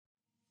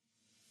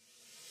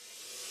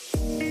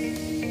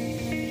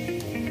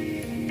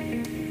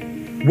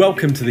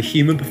Welcome to the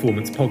Human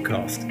Performance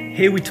Podcast.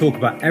 Here we talk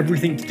about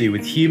everything to do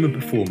with human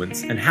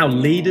performance and how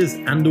leaders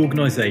and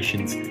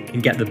organisations can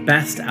get the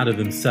best out of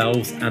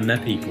themselves and their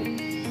people.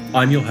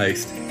 I'm your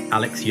host,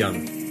 Alex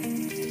Young.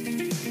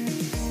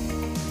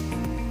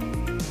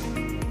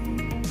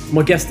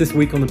 My guest this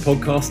week on the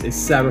podcast is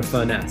Sarah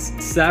Furness.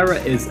 Sarah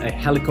is a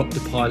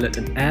helicopter pilot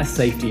and air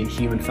safety and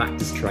human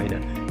factors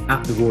trainer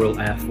at the Royal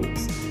Air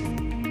Force.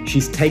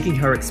 She's taking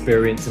her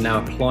experience and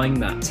now applying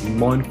that to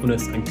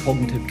mindfulness and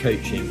cognitive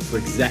coaching for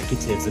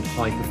executives and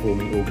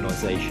high-performing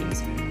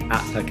organisations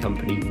at her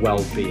company,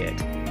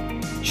 Well-Be-It.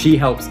 She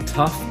helps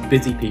tough,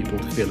 busy people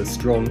to feel as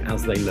strong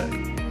as they look.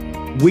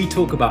 We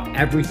talk about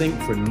everything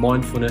from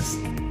mindfulness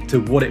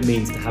to what it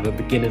means to have a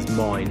beginner's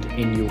mind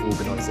in your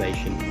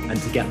organisation and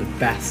to get the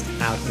best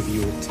out of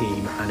your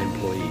team and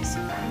employees.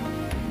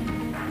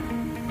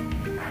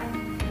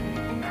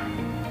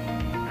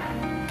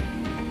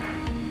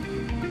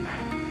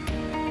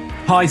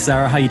 Hi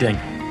Sarah, how are you doing?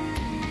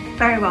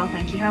 Very well,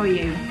 thank you. How are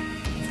you?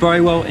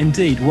 Very well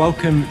indeed.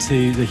 Welcome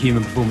to the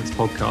Human Performance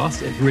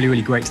Podcast. It's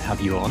really great to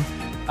have you on.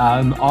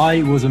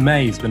 I was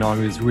amazed when I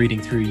was reading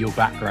through your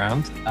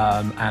background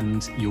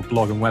and your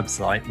blog and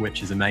website,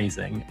 which is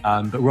amazing.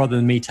 But rather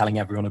than me telling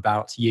everyone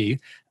about you,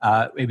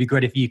 it'd be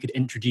great if you could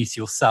introduce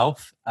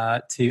yourself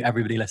to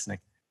everybody listening.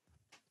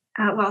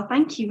 Well,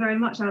 thank you very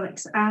much,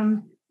 Alex. So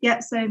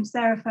I'm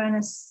Sarah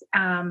Furness,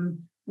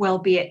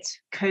 Well-Be-It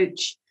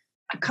coach.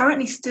 I'm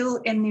currently still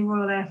in the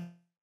Royal Air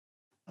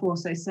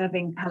Force, so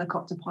serving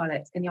helicopter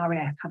pilots in the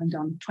RAF, having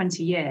done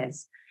 20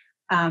 years.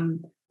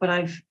 But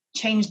I've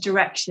changed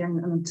direction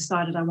and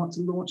decided I want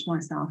to launch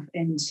myself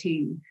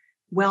into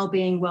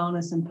well-being,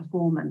 wellness and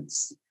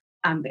performance.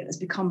 It has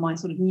become my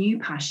sort of new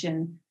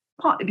passion,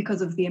 partly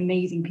because of the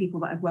amazing people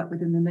that I've worked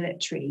with in the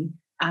military,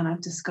 and I've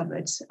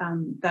discovered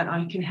that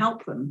I can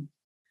help them.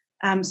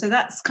 So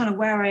that's kind of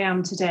where I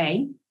am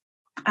today.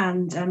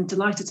 And I'm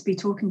delighted to be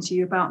talking to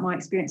you about my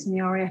experience in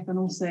the RAF and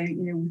also,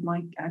 with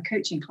my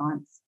coaching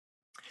clients.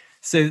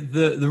 So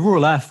the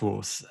Royal Air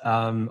Force,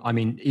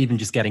 even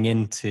just getting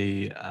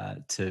into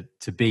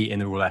to be in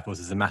the Royal Air Force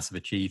is a massive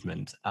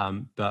achievement.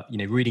 But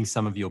reading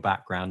some of your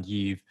background,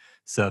 you've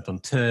served on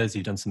tours,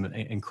 you've done some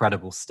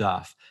incredible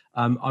stuff.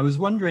 I was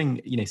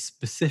wondering,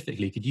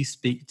 specifically, could you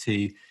speak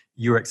to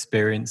your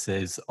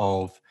experiences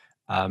of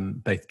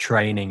both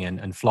training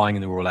and flying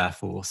in the Royal Air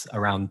Force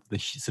around the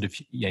sort of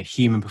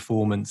human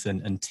performance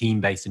and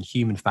team-based and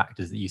human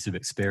factors that you sort of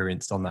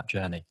experienced on that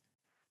journey?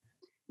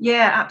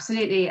 Yeah,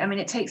 absolutely. I mean,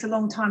 it takes a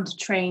long time to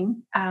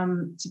train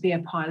to be a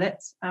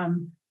pilot,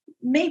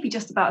 maybe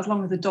just about as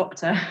long as a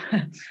doctor,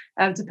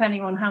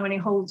 depending on how many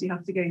holes you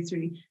have to go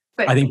through.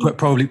 But I think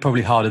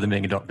probably harder than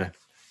being a doctor.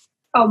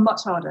 Oh,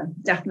 much harder,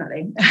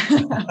 definitely.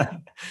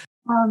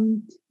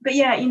 But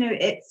yeah,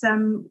 it's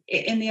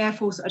in the Air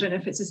Force. I don't know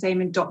if it's the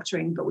same in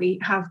doctoring, but we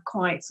have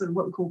quite sort of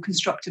what we call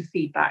constructive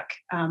feedback.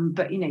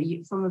 But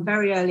from a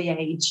very early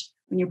age,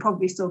 when you're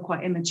probably still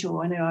quite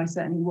immature, I know I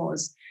certainly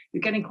was,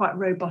 you're getting quite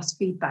robust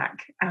feedback.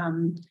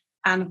 And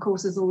of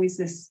course, there's always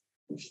this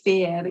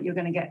fear that you're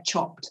going to get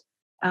chopped.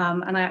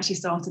 And I actually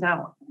started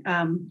out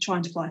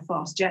trying to fly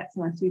fast jets,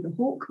 and I flew the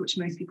Hawk, which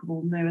most people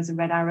will know as a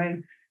Red Arrow,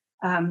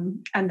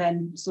 and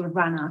then sort of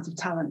ran out of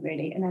talent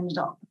really, and ended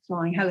up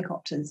flying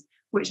helicopters,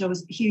 which I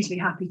was hugely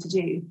happy to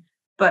do.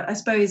 But I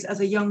suppose as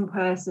a young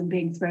person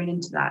being thrown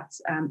into that,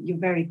 you're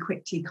very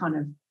quickly kind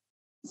of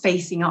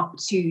facing up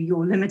to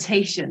your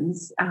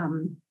limitations,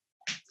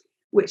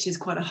 which is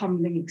quite a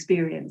humbling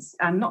experience.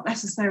 I'm not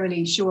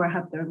necessarily sure I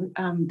had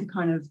the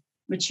kind of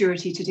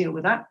maturity to deal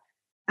with that.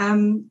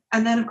 And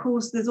then, of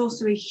course, there's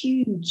also a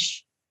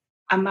huge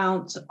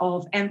amount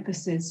of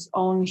emphasis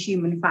on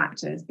human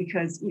factors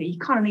because you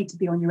kind of need to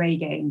be on your A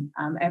game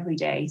every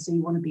day. So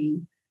you want to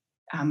be,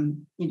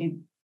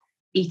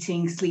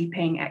 eating,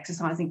 sleeping,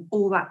 exercising,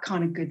 all that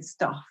kind of good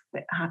stuff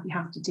that you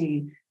have to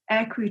do.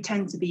 Aircrew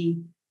tend to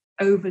be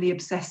overly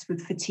obsessed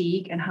with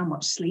fatigue and how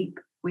much sleep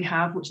we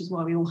have, which is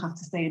why we all have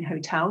to stay in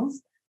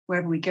hotels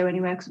wherever we go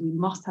anywhere because we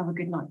must have a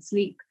good night's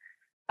sleep.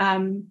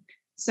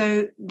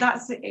 So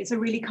it's a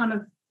really kind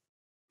of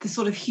the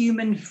sort of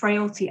human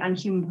frailty and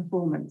human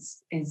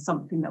performance is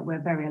something that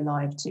we're very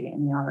alive to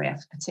in the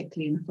RAF,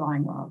 particularly in the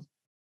flying world.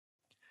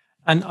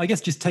 And I guess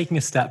just taking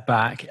a step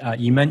back,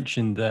 you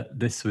mentioned that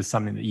this was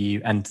something that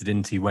you entered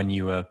into when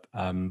you were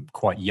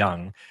quite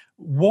young.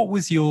 What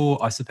was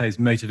your, I suppose,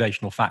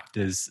 motivational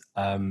factors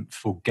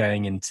for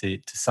going into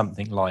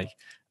something like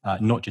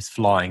not just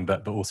flying,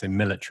 but also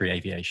military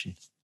aviation?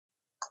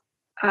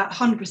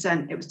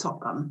 100%, it was Top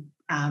Gun.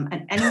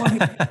 And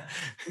anyone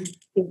who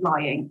is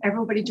lying.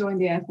 Everybody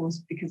joined the Air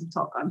Force because of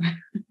Top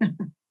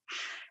Gun.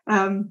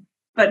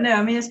 But no,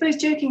 I mean, I suppose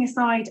joking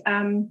aside,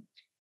 the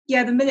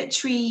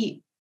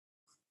military,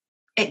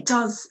 it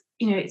does,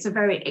 it's a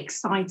very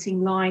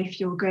exciting life.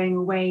 You're going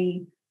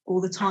away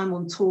all the time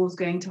on tours,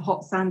 going to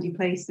hot, sandy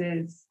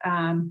places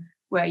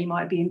where you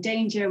might be in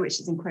danger, which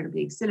is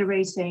incredibly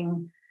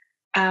exhilarating.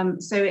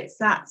 So it's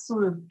that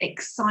sort of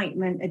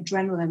excitement,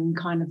 adrenaline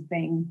kind of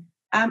thing.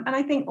 And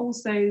I think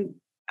also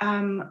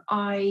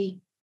I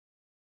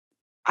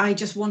I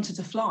just wanted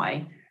to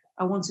fly.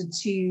 I wanted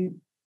to.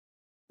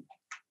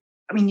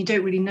 I mean, you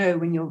don't really know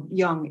when you're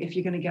young if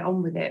you're going to get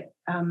on with it,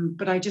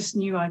 but I just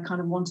knew I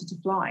kind of wanted to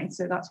fly,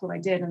 so that's what I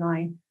did, and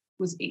I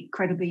was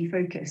incredibly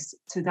focused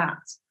to that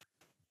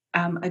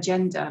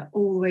agenda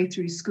all the way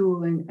through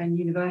school and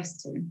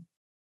university.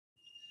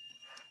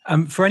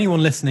 For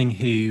anyone listening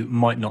who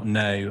might not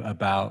know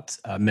about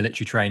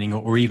military training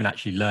or even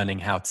actually learning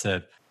how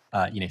to,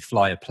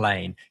 fly a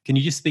plane, can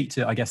you just speak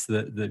to, I guess,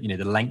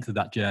 the length of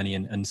that journey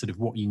and sort of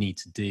what you need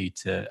to do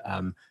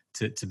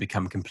to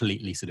become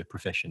completely sort of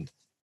proficient?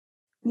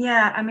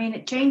 Yeah, I mean,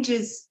 it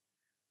changes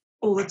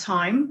all the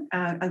time,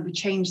 and we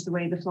change the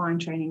way the flying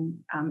training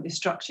is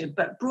structured.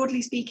 But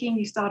broadly speaking,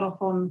 you start off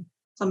on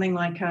something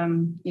like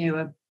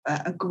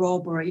a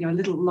Grob or a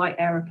little light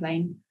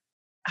aeroplane,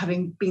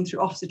 having been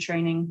through officer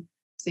training.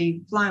 So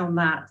you fly on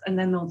that, and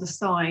then they'll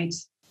decide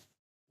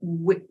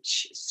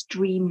which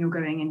stream you're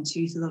going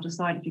into. So they'll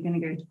decide if you're going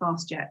to go to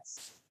fast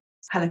jets,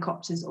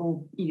 helicopters,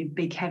 or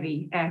big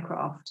heavy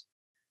aircraft.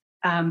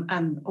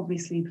 And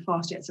obviously, the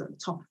fast jets are at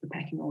the top of the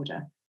pecking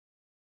order.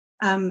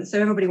 So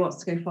everybody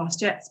wants to go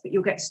fast jets, but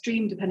you'll get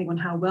streamed depending on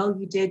how well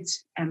you did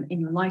in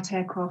your light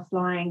aircraft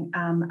flying,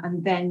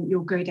 and then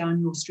you'll go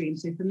down your stream.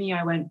 So for me,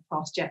 I went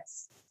fast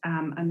jets,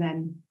 and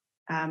then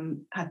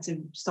had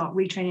to start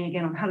retraining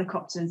again on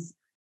helicopters.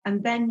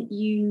 And then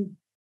you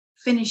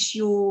finish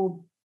your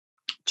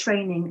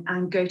training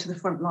and go to the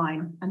front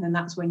line, and then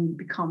that's when you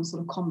become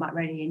sort of combat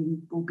ready, and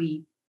you will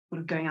be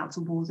sort of going out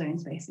to war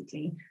zones,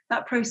 basically.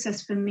 That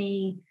process for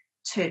me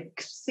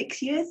took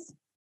 6 years.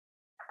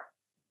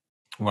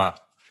 Wow.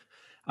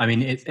 I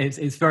mean,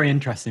 it's very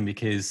interesting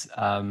because,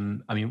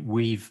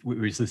 we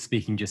were sort of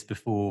speaking just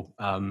before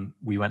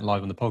we went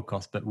live on the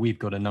podcast, but we've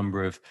got a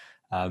number of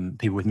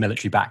people with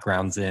military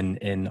backgrounds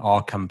in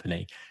our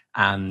company.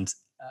 And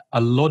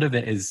a lot of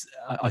it is,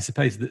 I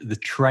suppose, the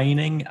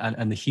training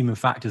and the human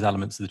factors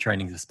elements of the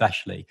trainings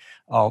especially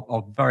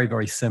are very,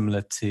 very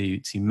similar to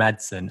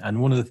medicine.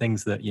 And one of the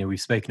things that we've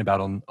spoken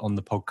about on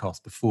the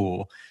podcast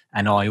before,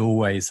 and I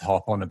always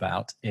harp on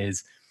about,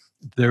 is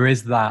there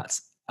is that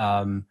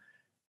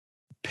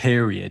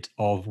period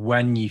of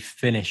when you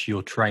finish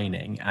your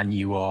training and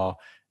you are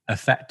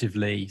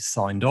effectively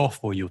signed off,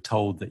 or you're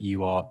told that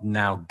you are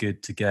now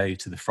good to go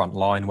to the front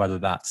line, whether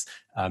that's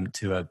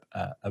to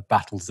a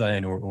battle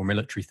zone or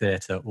military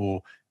theatre,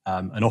 or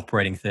an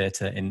operating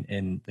theatre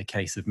in the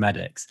case of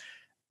medics.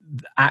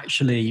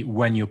 Actually,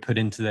 when you're put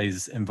into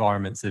those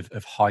environments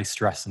of high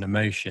stress and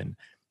emotion,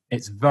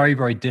 it's very,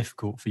 very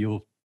difficult for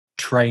your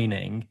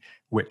training,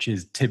 which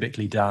is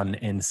typically done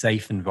in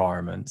safe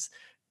environments,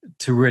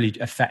 to really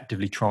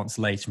effectively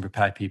translate and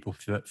prepare people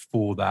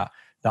for that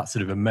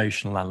sort of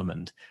emotional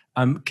element.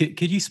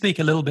 Could you speak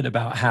a little bit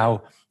about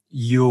how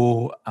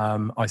your,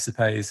 I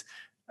suppose,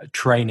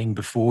 training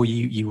before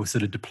you were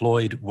sort of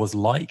deployed was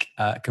like,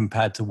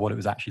 compared to what it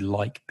was actually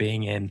like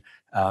being in,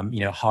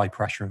 a high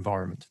pressure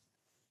environment?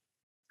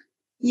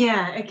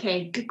 Yeah,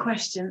 okay, good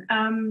question.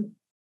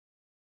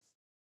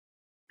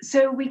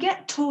 So we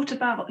get taught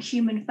about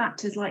human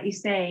factors, like you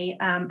say,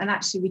 and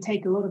actually we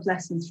take a lot of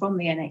lessons from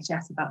the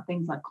NHS about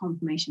things like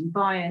confirmation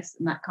bias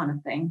and that kind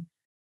of thing.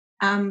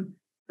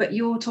 But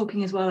you're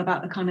talking as well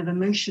about the kind of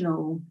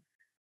emotional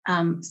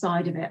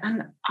side of it.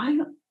 And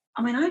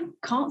I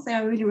can't say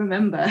I really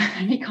remember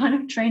any kind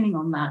of training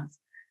on that.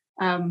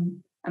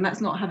 And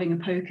that's not having a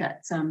poke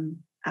at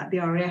the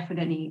RAF in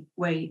any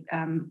way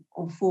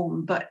or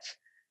form. But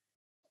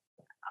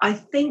I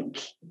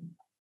think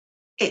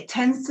it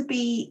tends to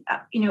be,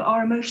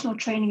 our emotional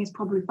training is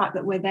probably the fact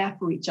that we're there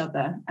for each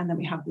other, and then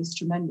we have this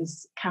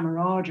tremendous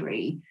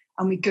camaraderie,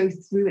 and we go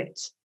through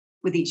it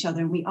with each other,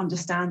 and we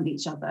understand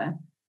each other.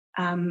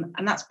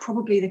 And that's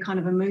probably the kind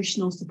of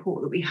emotional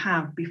support that we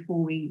have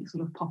before we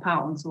sort of pop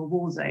out onto a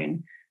war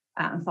zone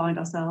and find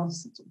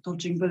ourselves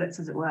dodging bullets,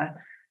 as it were.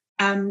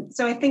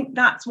 So I think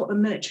that's what the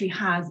military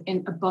has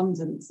in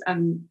abundance.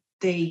 And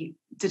they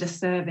did a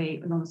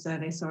study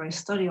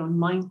on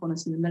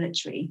mindfulness in the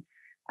military.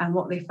 And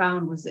what they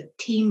found was that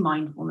team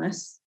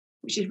mindfulness,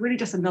 which is really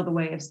just another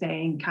way of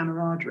saying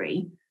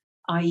camaraderie,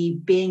 i.e.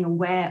 being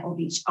aware of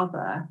each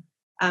other,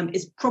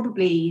 is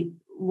probably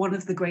one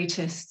of the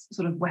greatest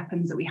sort of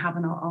weapons that we have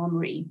in our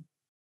armory.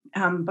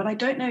 But I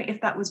don't know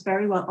if that was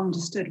very well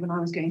understood when I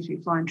was going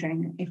through flying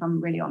training, if I'm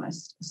really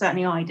honest.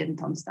 Certainly I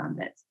didn't understand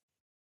it.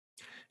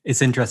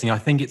 It's interesting. I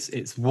think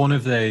it's one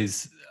of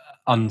those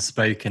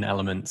unspoken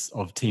elements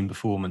of team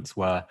performance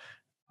where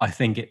I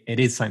think it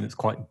is something that's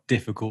quite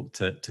difficult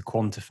to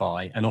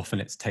quantify, and often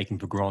it's taken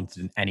for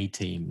granted in any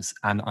teams.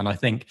 And I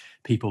think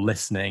people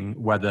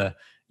listening, whether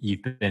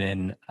you've been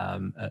in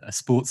a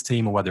sports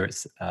team or whether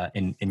it's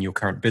in your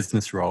current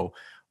business role,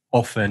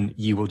 often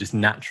you will just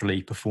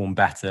naturally perform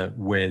better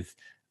with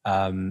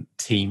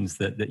teams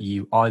that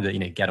you either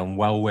get on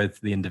well with,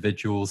 the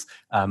individuals,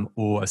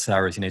 or as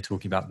Sarah's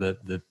talking about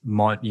the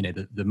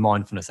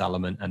mindfulness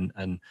element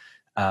and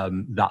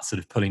that sort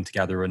of pulling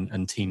together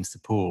and team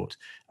support.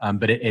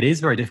 But it is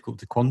very difficult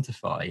to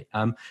quantify.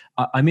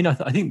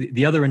 I think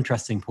the other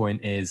interesting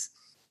point is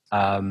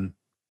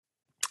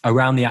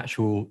around the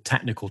actual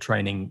technical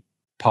training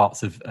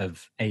parts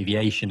of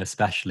aviation,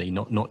 especially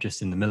not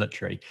just in the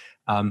military,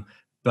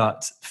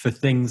 but for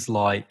things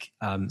like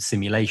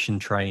simulation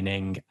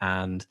training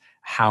and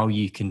how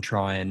you can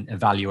try and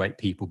evaluate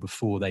people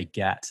before they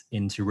get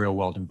into real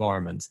world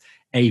environments.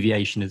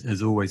 Aviation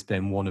has always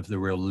been one of the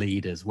real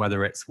leaders,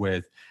 whether it's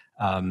with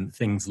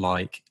things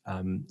like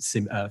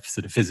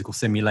sort of physical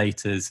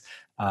simulators,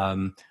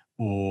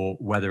 or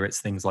whether it's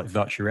things like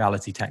virtual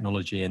reality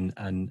technology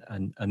and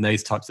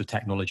those types of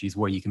technologies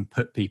where you can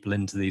put people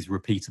into these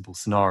repeatable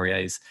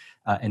scenarios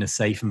in a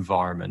safe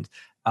environment.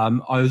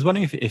 I was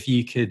wondering if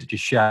you could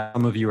just share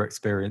some of your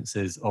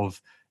experiences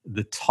of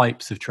the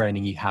types of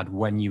training you had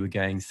when you were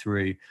going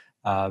through,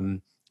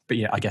 but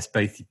yeah, I guess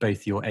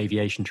both your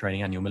aviation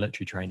training and your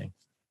military training.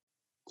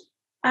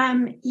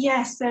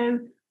 So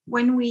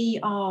when we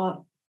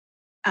are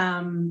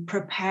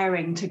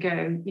preparing to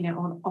go,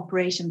 on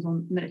operations,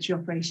 on military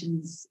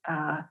operations,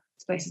 to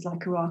places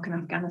like Iraq and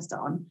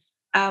Afghanistan,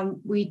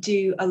 we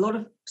do a lot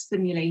of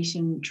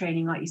simulation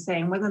training, like you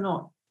say, and whether or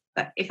not,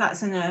 if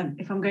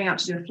I'm going out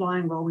to do a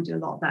flying role, we do a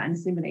lot of that in a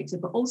simulator,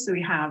 but also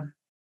we have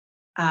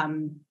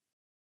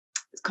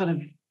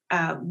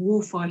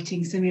war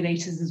fighting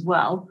simulators as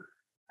well.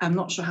 I'm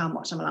not sure how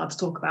much I'm allowed to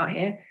talk about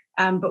here,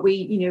 but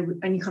we,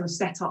 and you kind of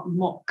set up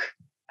mock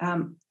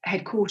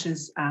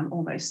headquarters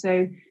almost.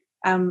 So,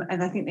 and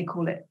I think they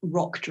call it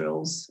rock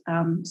drills.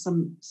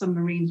 Some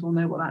Marines will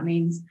know what that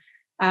means.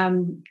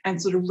 And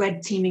sort of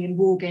red teaming and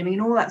wargaming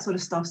and all that sort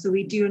of stuff. So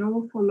we do an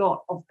awful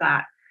lot of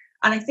that.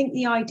 And I think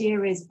the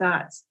idea is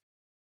that,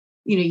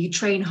 you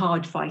train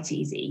hard, fight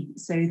easy.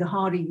 So the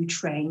harder you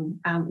train,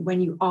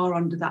 when you are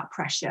under that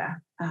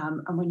pressure,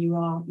 and when you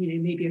are,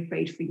 maybe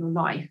afraid for your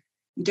life,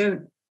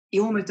 you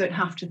almost don't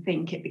have to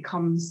think. It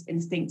becomes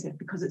instinctive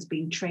because it's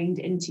been trained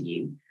into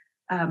you.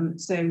 And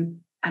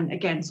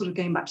again, sort of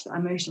going back to that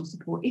emotional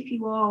support, if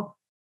you are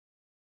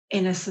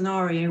in a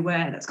scenario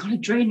where that's kind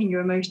of draining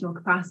your emotional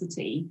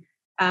capacity,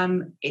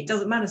 it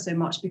doesn't matter so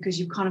much because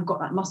you've kind of got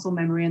that muscle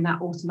memory and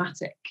that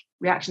automatic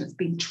reaction that's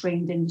been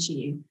trained into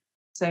you.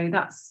 So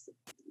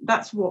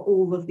that's what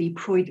all of the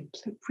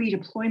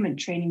pre-deployment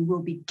training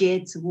will be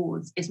geared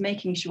towards, is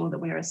making sure that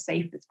we're as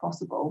safe as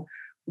possible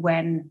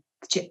when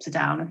the chips are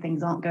down and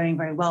things aren't going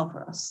very well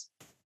for us.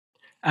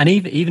 And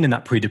even in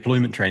that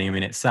pre-deployment training, I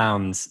mean, it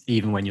sounds,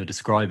 even when you're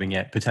describing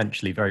it,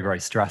 potentially very, very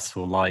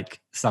stressful, like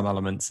some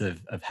elements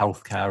of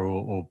healthcare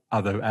or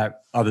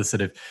other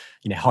sort of,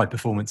 high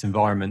performance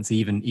environments,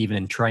 even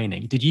in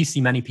training. Did you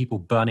see many people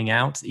burning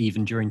out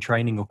even during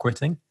training or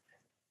quitting?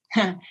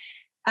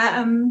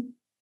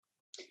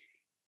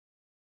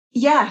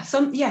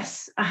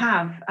 Yes, I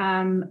have.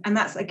 And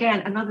that's,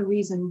 again, another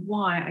reason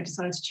why I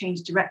decided to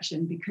change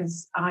direction,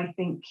 because I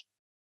think,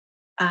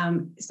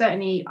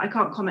 certainly I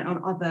can't comment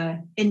on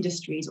other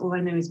industries. All I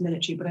know is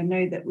military, but I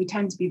know that we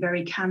tend to be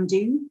very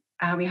can-do.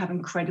 We have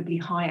incredibly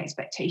high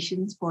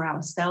expectations for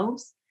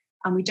ourselves,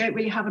 and we don't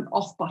really have an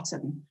off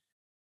button.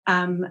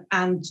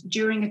 And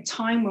during a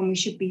time when we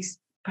should be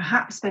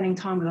perhaps spending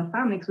time with our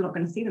family, because we're not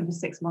going to see them for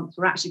 6 months,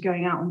 we're actually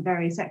going out on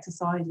various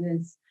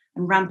exercises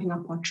and ramping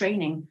up our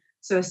training.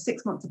 So a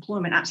 6-month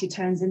deployment actually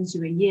turns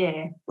into a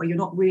year where you're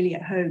not really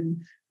at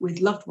home with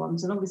loved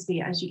ones. And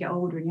obviously, as you get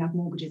older and you have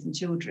mortgages and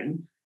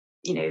children,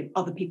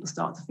 other people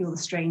start to feel the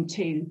strain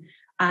too.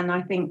 And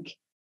I think,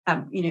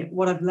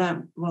 what I've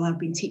learned while I've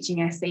been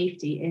teaching air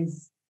safety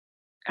is,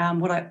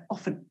 what I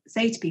often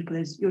say to people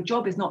is, your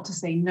job is not to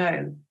say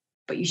no,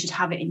 but you should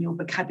have it in your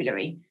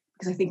vocabulary.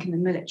 Because I think in the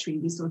military,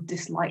 we sort of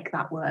dislike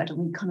that word and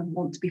we kind of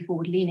want to be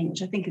forward leaning,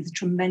 which I think is a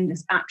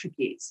tremendous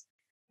attribute,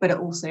 but it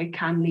also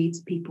can lead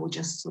to people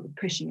just sort of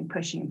pushing and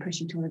pushing and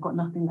pushing till they've got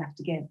nothing left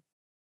to give.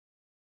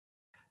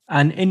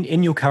 And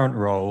in your current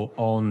role,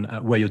 on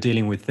where you're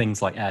dealing with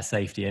things like air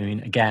safety, I mean,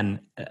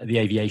 again, the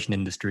aviation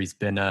industry has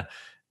been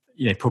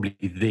probably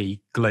the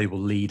global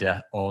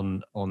leader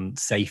on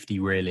safety,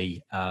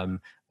 really.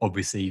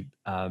 Obviously,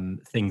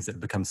 things that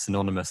become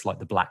synonymous like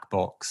the black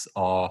box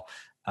are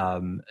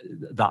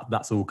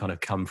that's all kind of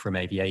come from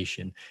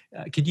aviation.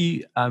 Could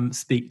you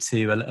speak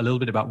to a little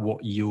bit about what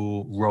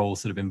your role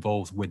sort of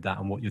involves with that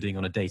and what you're doing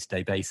on a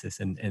day-to-day basis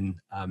in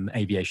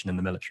aviation and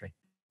the military?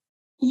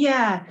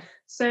 Yeah,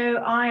 so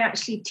I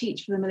actually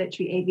teach for the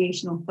Military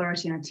Aviation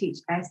Authority, and I teach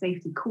air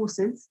safety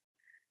courses.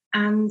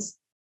 And,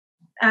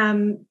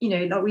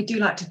 we do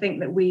like to think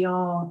that we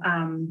are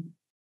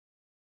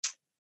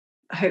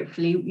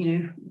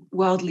hopefully,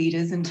 world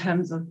leaders in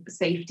terms of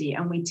safety,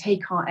 and we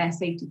take our air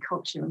safety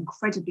culture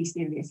incredibly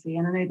seriously.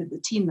 And I know that the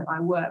team that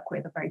I work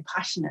with are very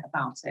passionate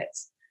about it.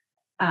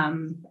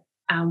 And,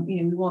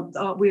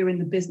 we're in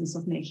the business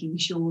of making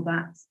sure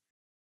that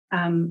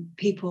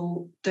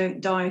people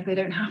don't die if they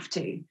don't have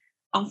to.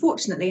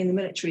 Unfortunately, in the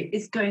military,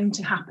 it's going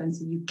to happen.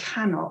 So you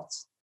cannot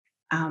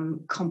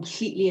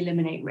completely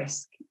eliminate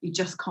risk. You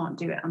just can't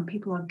do it. And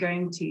people are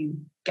going to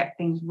get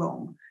things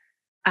wrong.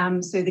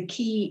 So the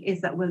key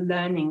is that we're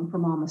learning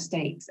from our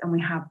mistakes, and we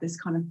have this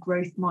kind of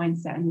growth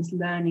mindset and this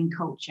learning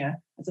culture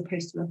as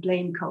opposed to a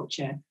blame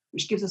culture,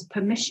 which gives us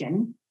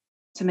permission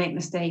to make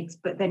mistakes,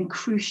 but then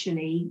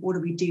crucially, what do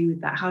we do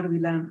with that? How do we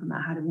learn from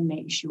that? How do we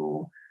make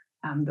sure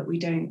that we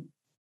don't,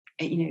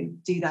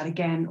 do that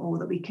again, or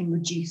that we can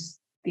reduce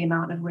the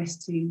amount of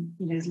risk to,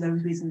 as low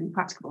as reasonably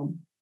practicable?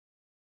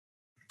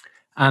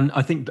 And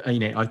I think,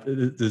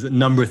 there's a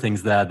number of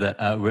things there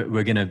that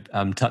we're going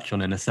to touch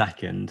on in a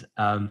second.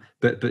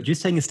 But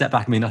just taking a step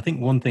back, I think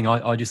one thing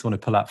I just want to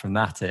pull out from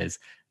that is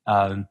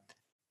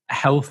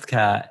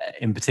healthcare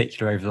in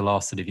particular over the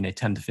last sort of,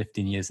 10 to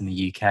 15 years in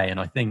the UK, and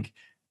I think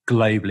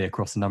globally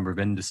across a number of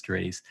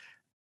industries,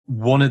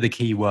 one of the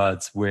key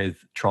words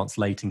with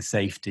translating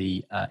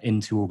safety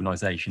into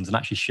organizations and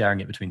actually sharing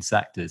it between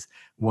sectors,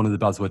 one of the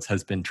buzzwords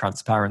has been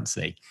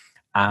transparency.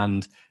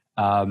 And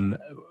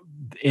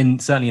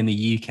certainly in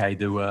the UK,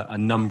 there were a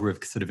number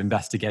of sort of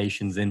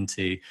investigations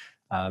into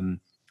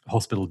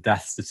hospital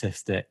death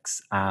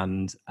statistics,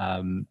 and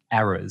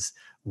errors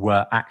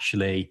were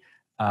actually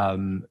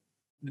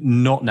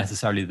not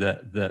necessarily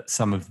that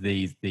some of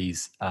these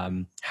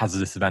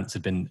hazardous events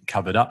had been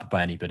covered up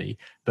by anybody,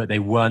 but they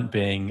weren't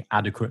being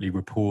adequately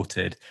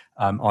reported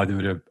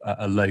either at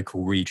a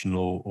local,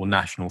 regional, or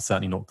national,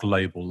 certainly not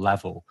global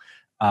level.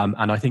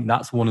 And I think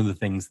that's one of the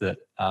things that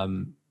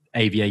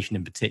aviation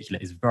in particular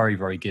is very,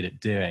 very good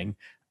at doing,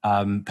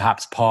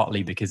 perhaps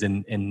partly because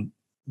in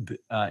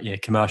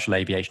commercial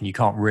aviation, you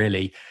can't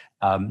really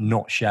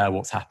not share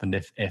what's happened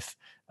if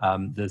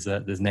there's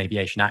an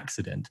aviation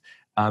accident.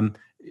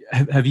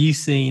 Have you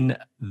seen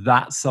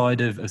that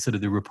side of sort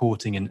of the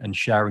reporting and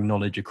sharing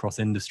knowledge across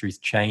industries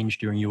change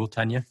during your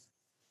tenure?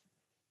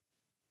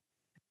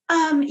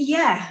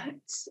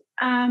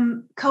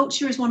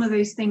 Culture is one of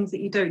those things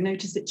that you don't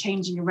notice it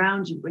changing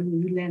around you. When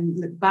you then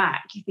look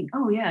back, you think,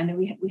 oh yeah, no,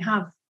 we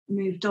have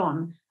moved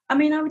on. I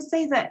would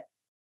say that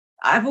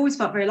I've always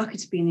felt very lucky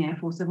to be in the Air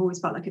Force. I've always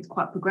felt like it's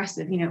quite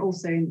progressive,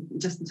 also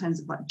just in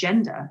terms of like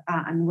gender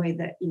and the way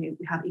that, we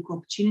have equal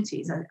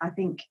opportunities. I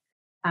think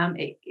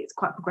it's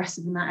quite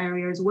progressive in that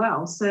area as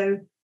well. So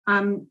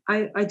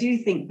I do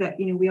think that,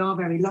 we are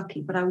very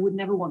lucky, but I would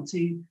never want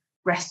to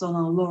rest on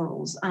our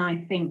laurels. And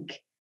I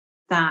think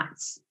that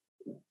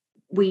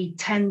we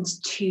tend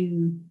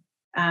to,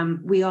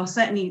 we are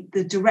certainly,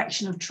 the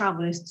direction of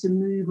travel is to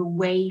move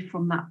away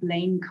from that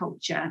blame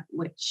culture,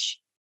 which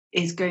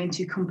is going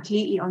to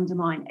completely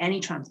undermine any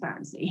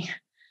transparency,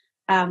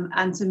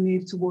 and to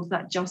move towards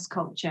that just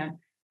culture.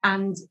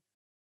 And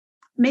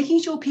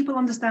making sure people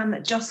understand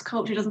that just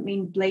culture doesn't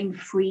mean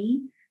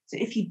blame-free. So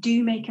if you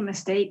do make a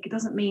mistake, it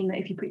doesn't mean that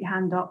if you put your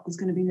hand up, there's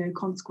going to be no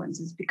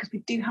consequences, because we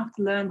do have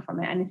to learn from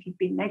it. And if you've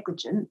been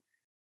negligent,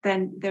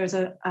 then there's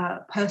a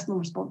personal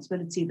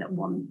responsibility that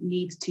one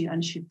needs to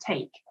and should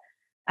take.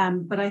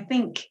 But I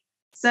think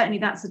certainly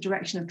that's the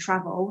direction of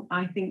travel.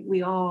 I think we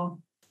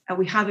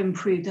have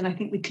improved, and I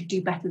think we could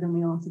do better than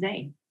we are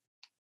today.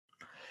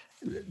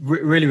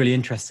 Really, really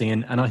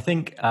interesting. And I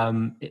think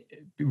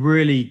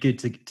really good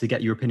to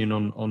get your opinion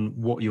on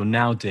what you're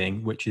now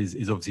doing, which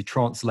is obviously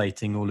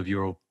translating all of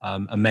your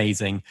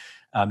amazing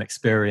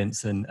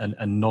experience and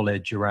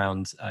knowledge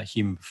around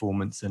human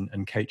performance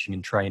and coaching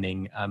and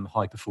training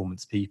high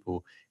performance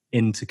people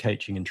into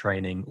coaching and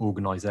training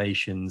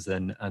organizations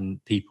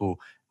and people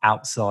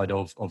outside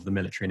of the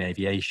military and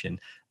aviation.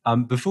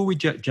 Before we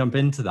jump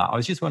into that, I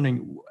was just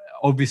wondering,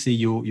 obviously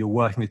you're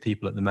working with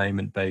people at the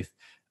moment, both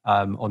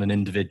on an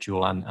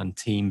individual and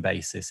team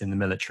basis in the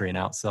military and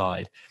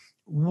outside.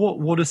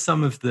 What are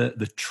some of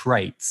the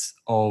traits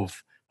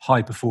of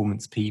high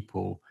performance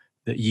people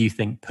that you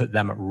think put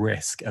them at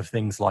risk of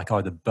things like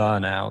either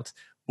burnout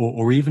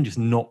or even just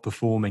not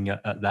performing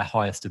at their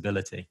highest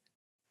ability?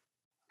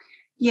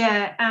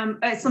 Yeah,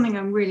 it's something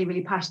I'm really,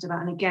 really passionate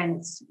about. And again,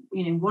 it's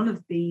one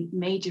of the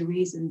major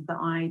reasons that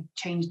I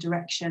changed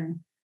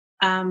direction.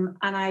 And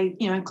I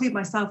include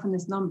myself in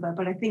this number,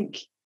 but I think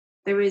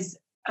there is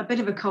a bit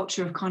of a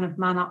culture of kind of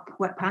man up,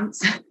 wet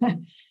pants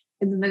in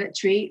the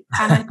military.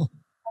 And I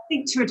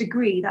think to a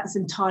degree that's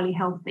entirely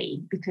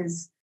healthy,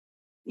 because,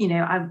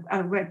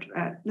 I've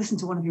listened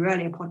to one of your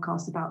earlier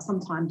podcasts about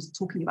sometimes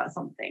talking about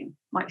something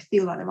might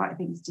feel like the right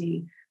thing to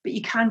do, but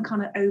you can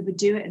kind of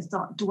overdo it and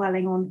start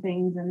dwelling on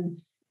things and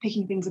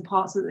picking things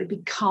apart so that they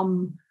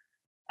become,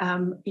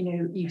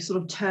 you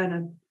sort of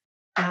turn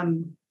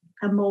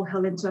a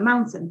molehill into a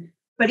mountain.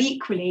 But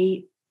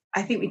equally,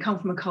 I think we come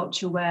from a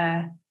culture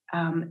where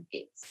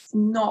it's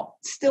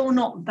still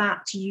not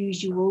that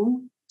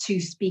usual to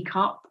speak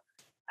up.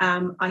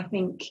 I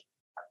think,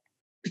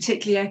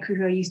 particularly aircrew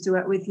who I used to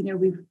work with,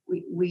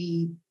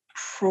 we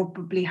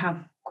probably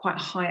have quite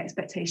high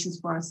expectations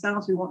for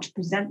ourselves. We want to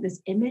present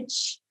this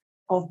image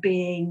of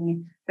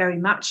being very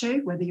macho,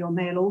 whether you're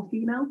male or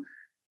female,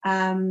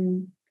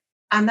 and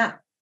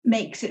that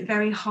makes it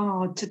very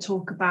hard to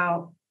talk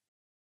about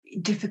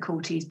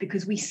difficulties,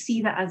 because we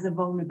see that as a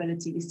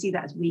vulnerability, we see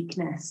that as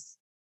weakness.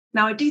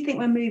 Now, I do think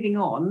we're moving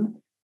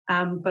on,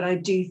 but I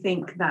do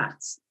think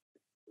that,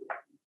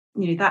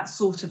 that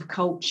sort of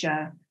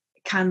culture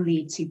can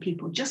lead to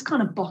people just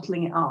kind of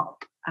bottling it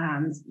up.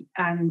 And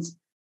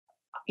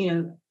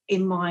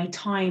in my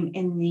time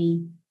in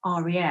the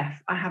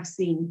RAF, I have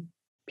seen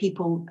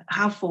people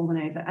have fallen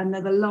over, and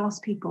they're the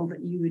last people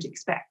that you would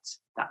expect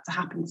that to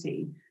happen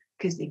to,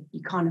 because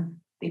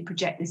they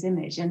project this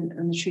image, and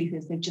the truth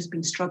is they've just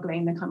been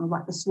struggling. They're kind of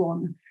like the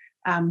swan,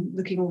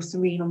 looking all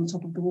serene on the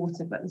top of the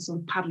water, but they're sort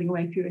of paddling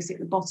away furiously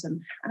at the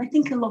bottom. And I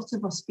think a lot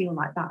of us feel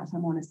like that, if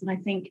I'm honest. And I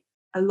think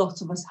a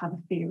lot of us have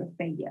a fear of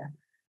failure.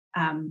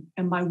 And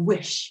my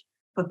wish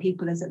for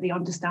people is that they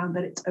understand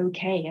that it's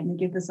okay, and they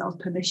give themselves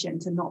permission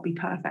to not be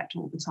perfect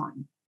all the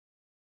time.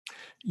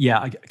 Yeah,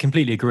 I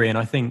completely agree. And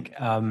I think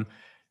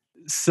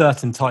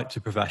certain types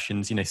of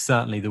professions,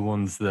 certainly the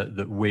ones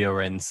that we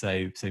are in,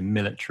 so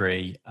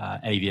military,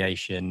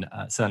 aviation,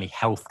 certainly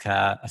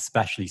healthcare,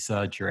 especially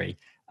surgery,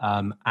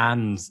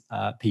 and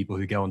people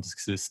who go on to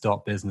sort of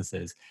start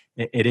businesses,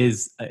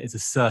 it's a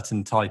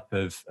certain type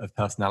of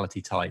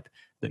personality type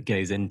that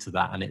goes into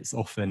that. And it's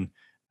often,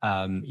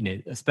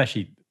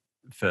 especially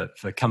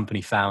for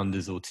company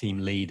founders or team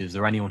leaders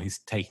or anyone who's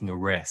taking a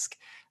risk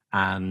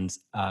and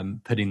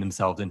putting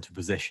themselves into a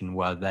position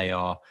where they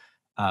are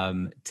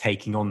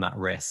taking on that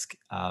risk,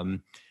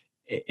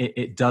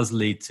 it does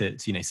lead to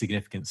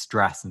significant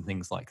stress and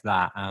things like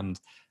that. And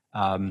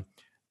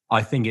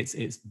I think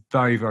it's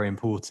very, very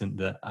important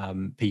that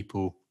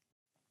people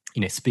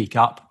speak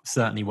up,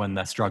 certainly when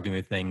they're struggling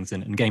with things.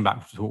 And going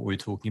back to what we were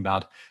talking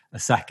about a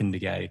second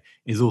ago,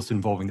 is also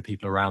involving the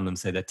people around them,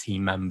 so their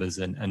team members,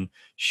 and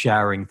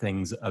sharing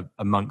things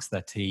amongst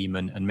their team,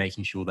 and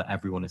making sure that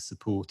everyone is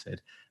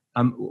supported.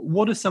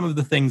 What are some of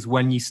the things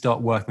when you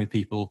start working with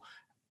people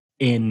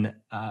in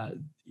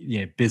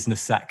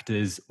business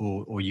sectors,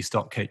 or you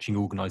start coaching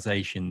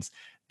organizations,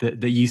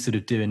 that you sort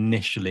of do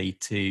initially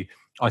to,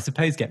 I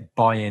suppose, get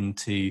buy-in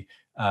to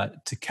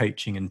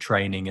coaching and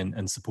training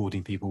and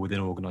supporting people within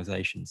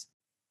organizations?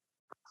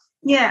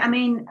 Yeah, I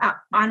mean,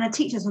 and I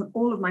teach this on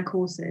all of my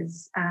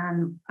courses.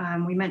 And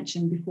we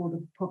mentioned before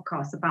the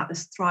podcast about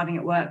this Thriving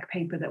at Work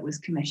paper that was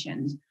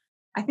commissioned.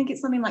 I think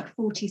it's something like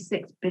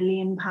 £46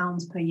 billion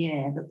per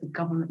year that the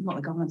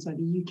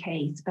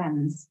UK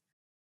spends.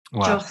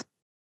 Wow. Just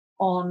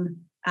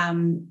on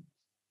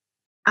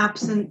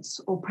absence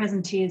or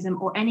presenteeism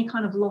or any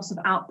kind of loss of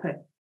output,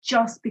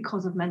 just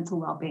because of mental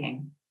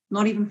well-being,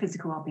 not even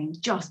physical well-being,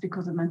 just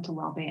because of mental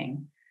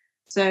well-being.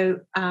 So,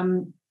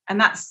 and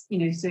that's,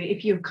 so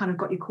if you've kind of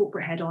got your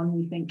corporate head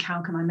on, you think,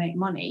 how can I make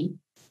money?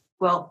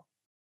 Well,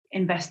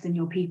 invest in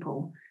your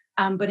people.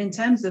 But in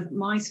terms of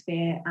my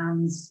sphere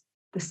and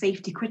the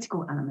safety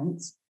critical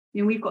elements,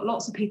 we've got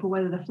lots of people,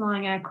 whether they're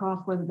flying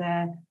aircraft, whether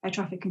they're air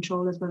traffic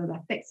controllers, whether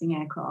they're fixing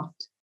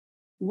aircraft.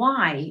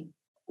 Why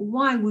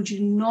would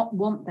you not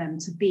want them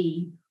to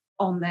be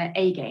on their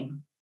A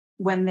game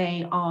when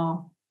they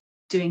are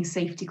doing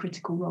safety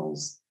critical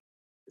roles?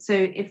 So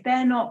if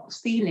they're not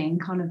feeling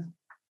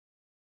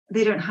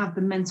they don't have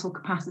the mental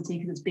capacity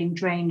because it's being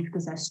drained,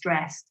 because they're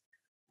stressed,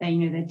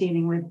 they're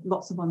dealing with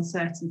lots of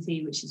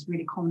uncertainty, which is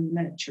really common in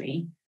the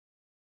military,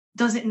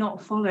 does it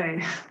not follow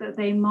that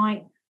they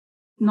might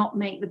not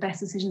make the best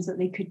decisions that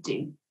they could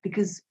do?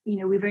 Because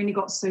we've only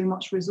got so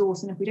much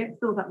resource, and if we don't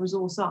fill that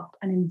resource up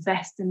and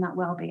invest in that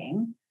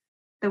well-being,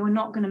 then we're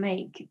not going to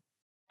make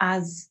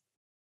as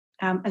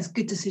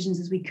good decisions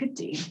as we could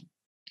do.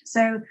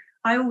 So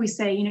I always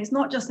say, it's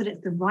not just that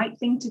it's the right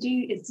thing to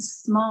do, it's the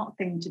smart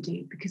thing to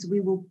do, because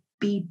we will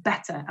be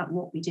better at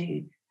what we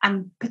do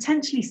and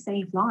potentially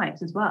save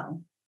lives as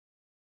well.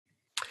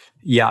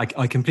 Yeah,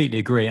 I completely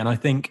agree. And I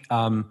think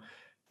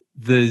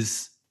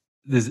there's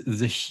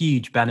a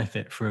huge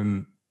benefit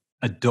from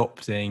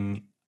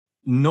adopting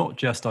not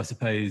just, I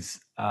suppose,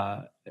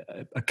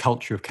 a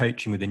culture of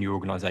coaching within your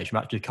organization,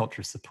 but actually a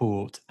culture of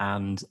support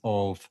and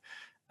of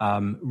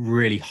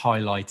really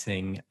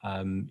highlighting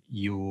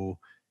your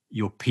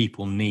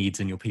people needs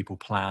and your people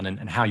plan,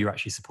 and how you're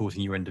actually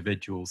supporting your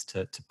individuals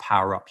to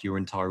power up your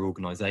entire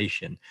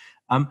organization.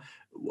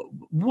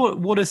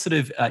 What are sort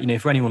of,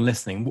 for anyone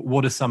listening,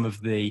 what are some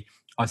of the,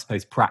 I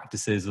suppose,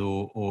 practices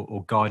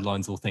or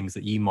guidelines or things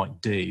that you might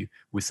do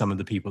with some of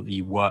the people that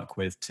you work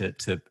with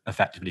to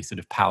effectively sort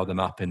of power them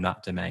up in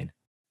that domain?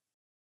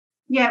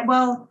 Yeah,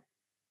 well,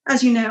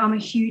 as you know, I'm a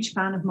huge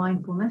fan of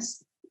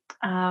mindfulness.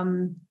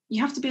 You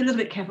have to be a little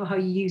bit careful how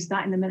you use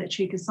that in the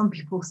military, because some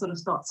people sort of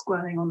start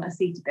squirming on their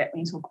seat a bit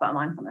when you talk about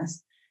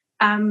mindfulness.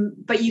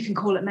 But you can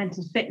call it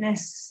mental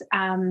fitness,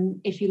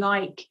 if you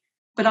like.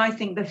 But I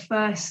think the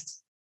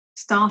first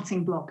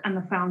starting block and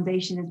the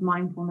foundation is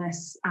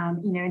mindfulness.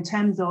 In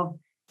terms of,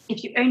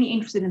 if you're only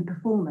interested in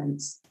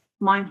performance,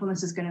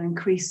 mindfulness is going to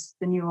increase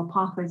the neural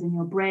pathways in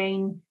your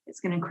brain. It's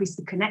going to increase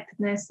the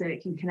connectedness, so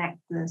it can connect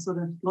the sort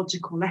of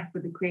logical left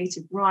with the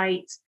creative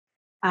right.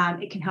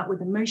 It can help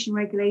with emotion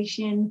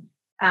regulation.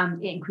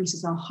 It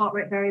increases our heart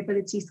rate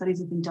variability. Studies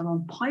have been done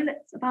on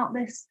pilots about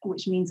this,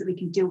 which means that we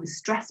can deal with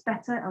stress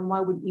better. And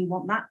why wouldn't you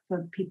want that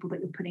for people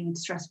that you're putting in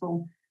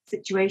stressful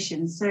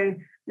situations? So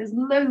there's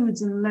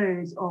loads and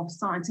loads of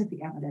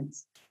scientific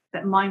evidence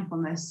that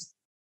mindfulness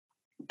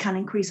can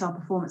increase our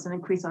performance and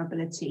increase our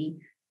ability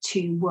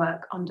to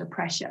work under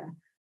pressure.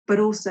 But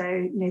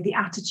also, the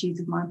attitudes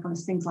of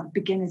mindfulness, things like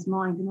beginner's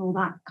mind and all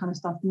that kind of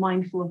stuff,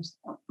 mindfulness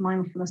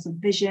of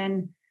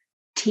vision,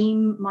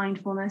 team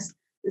mindfulness.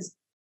 there's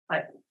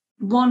like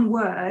one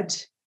word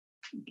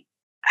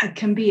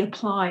can be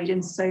applied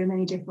in so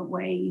many different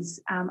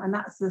ways, and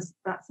that's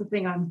the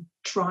thing I'm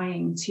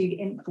trying to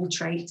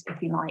infiltrate,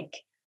 if you like,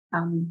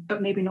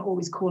 but maybe not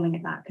always calling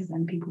it that, because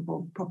then people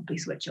will probably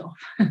switch off.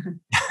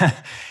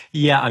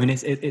 Yeah, I mean,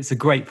 it's a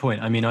great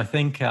point. I mean, I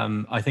think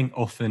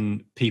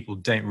often people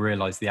don't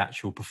realise the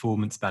actual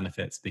performance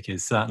benefits,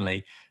 because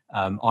certainly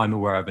I'm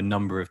aware of a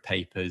number of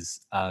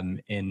papers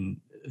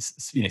in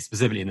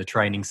specifically in the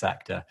training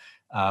sector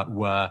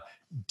where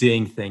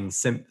doing things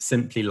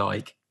simply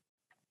like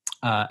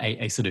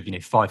a sort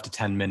of 5 to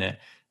 10 minute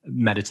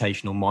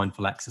meditation or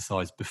mindful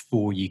exercise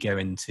before you go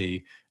into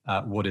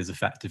what is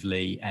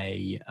effectively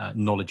a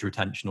knowledge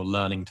retention or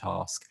learning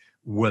task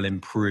will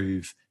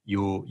improve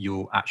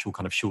your actual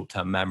kind of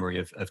short-term memory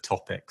of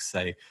topics.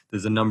 So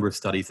there's a number of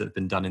studies that have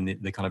been done in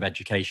the kind of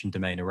education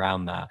domain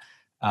around that,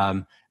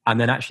 and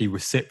then actually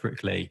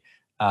reciprocally,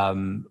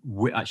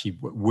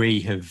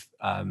 we have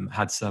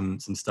had some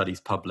studies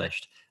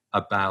published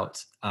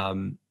about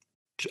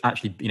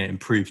actually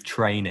improved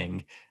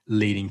training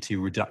leading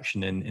to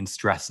reduction in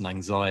stress and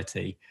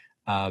anxiety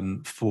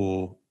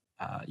for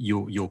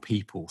your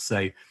people.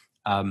 So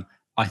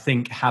I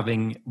think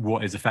having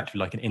what is effectively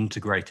like an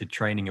integrated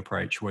training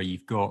approach, where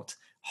you've got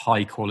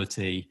high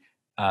quality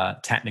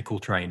technical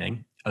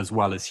training as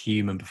well as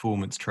human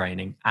performance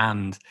training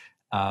and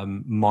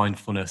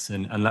mindfulness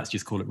and let's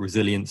just call it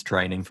resilience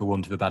training, for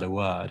want of a better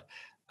word,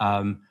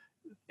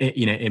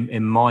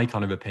 in my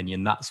kind of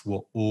opinion, that's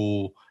what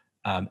all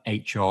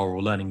HR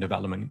or learning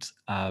development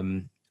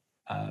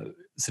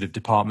sort of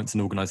departments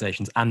and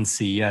organizations and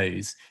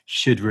CEOs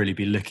should really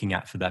be looking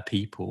at for their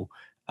people,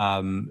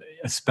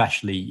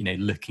 especially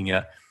looking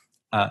at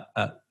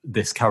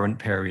this current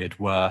period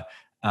where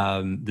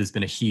there's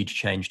been a huge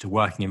change to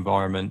working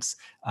environments.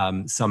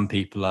 Some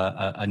people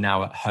are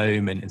now at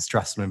home in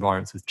stressful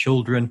environments with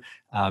children,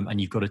 and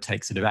you've got to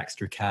take sort of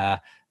extra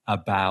care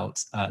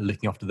about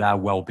looking after their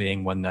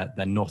well-being when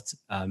they're not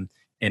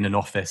in an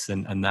office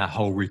and their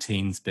whole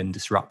routine's been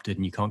disrupted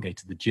and you can't go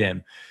to the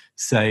gym.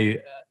 So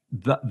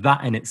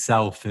that in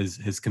itself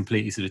has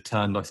completely sort of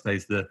turned, I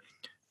suppose, the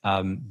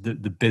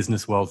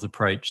business world's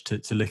approach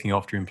to looking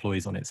after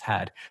employees on its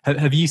head.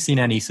 Have you seen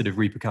any sort of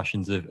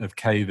repercussions of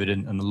COVID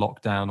and the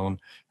lockdown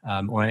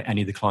on or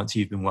any of the clients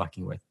you've been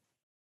working with?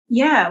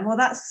 Yeah, well,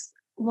 that's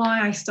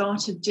why I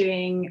started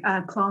doing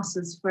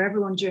classes for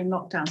everyone during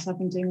lockdown. So I've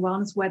been doing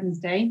Wellness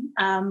Wednesday,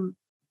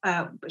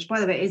 which, by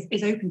the way,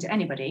 is open to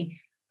anybody,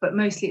 but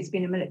mostly it's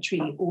been a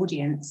military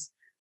audience.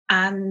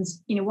 And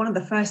one of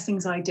the first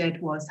things I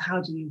did was, how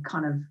do you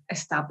kind of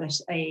establish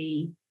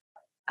a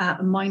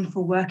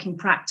mindful working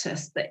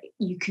practice that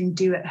you can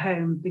do at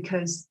home?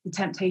 Because the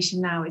temptation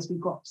now is we've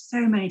got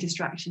so many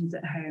distractions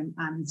at home,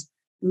 and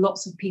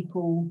lots of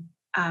people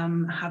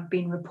have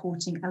been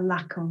reporting a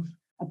lack of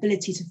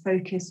ability to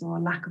focus or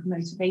a lack of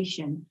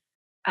motivation.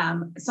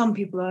 Some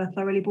people are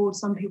thoroughly bored,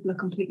 some people are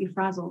completely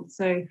frazzled.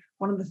 So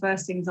one of the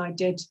first things I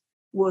did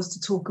was to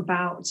talk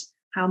about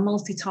how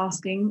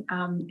multitasking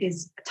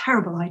is a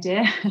terrible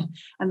idea.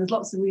 And there's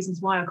lots of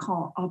reasons why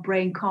our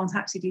brain can't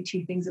actually do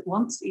two things at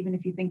once, even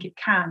if you think it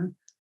can.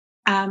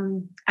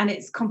 And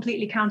it's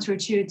completely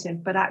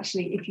counterintuitive. But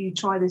actually, if you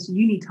try this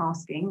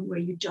unitasking, where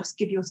you just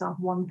give yourself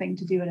one thing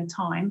to do at a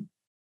time,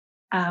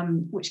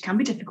 which can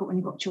be difficult when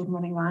you've got children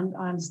running around,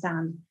 I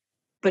understand.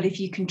 But if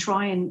you can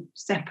try and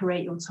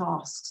separate your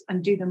tasks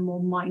and do them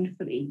more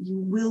mindfully, you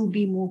will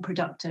be more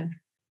productive.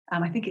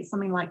 I think it's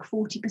something like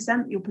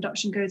 40% your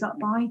production goes up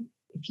by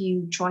if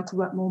you try to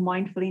work more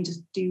mindfully and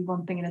just do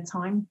one thing at a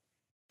time.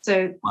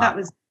 So That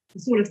was the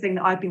sort of thing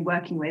that I've been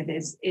working with,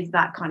 is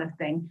that kind of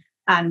thing,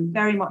 and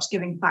very much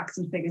giving facts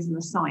and figures and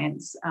the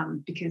science,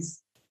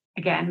 because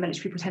again,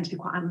 military people tend to be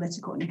quite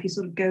analytical, and if you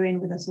sort of go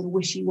in with a sort of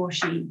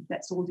wishy-washy,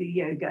 let's all do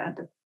yoga,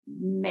 that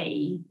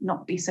may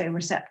not be so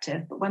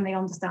receptive. But when they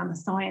understand the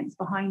science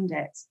behind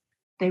it,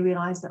 they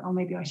realize that, oh,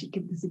 maybe I should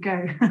give this a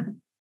go.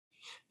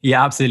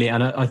 Yeah, absolutely,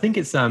 and I think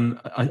it's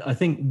I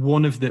think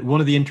one of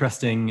the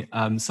interesting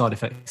side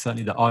effects,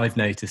 certainly, that I've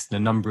noticed, and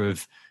a number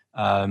of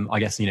I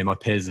guess my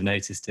peers have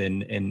noticed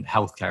in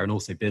healthcare and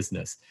also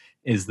business,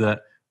 is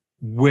that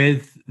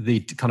with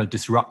the kind of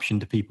disruption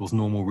to people's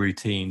normal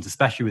routines,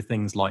 especially with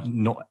things like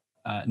no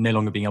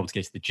longer being able to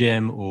go to the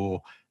gym,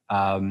 or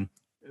having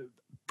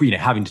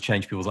to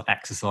change people's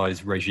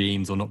exercise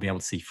regimes, or not being able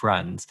to see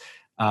friends,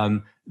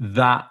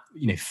 that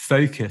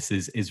focus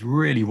is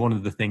really one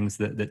of the things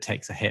that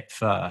takes a hit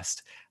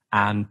first,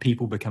 and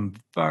people become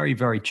very,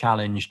 very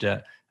challenged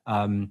at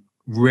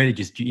really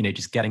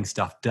just getting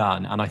stuff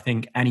done. And I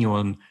think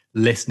anyone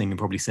listening can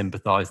probably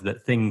sympathize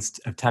that things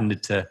have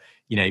tended to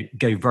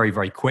go very,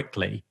 very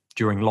quickly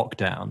during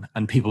lockdown,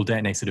 and people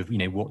don't know sort of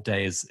what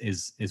day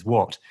is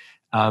what.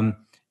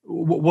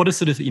 What are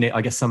sort of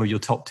I guess some of your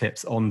top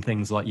tips on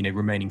things like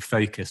remaining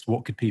focused?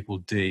 What could people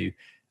do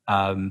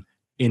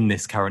in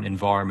this current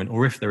environment,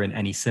 or if they're in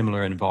any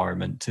similar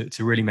environment,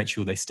 to really make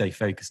sure they stay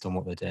focused on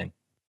what they're doing?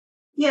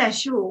 Yeah,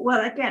 sure.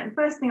 Well, again, the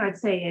first thing I'd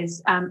say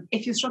is,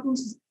 if you're struggling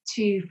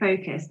to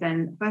focus,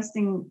 then the first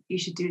thing you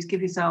should do is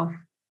give yourself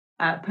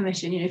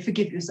permission,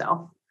 forgive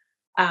yourself,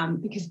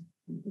 because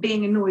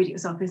being annoyed at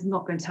yourself is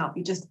not going to help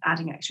you, just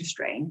adding extra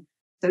strain.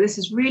 So this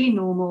is really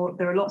normal.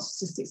 There are lots of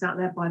statistics out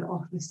there by the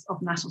Office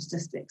of National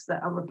Statistics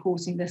that are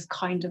reporting this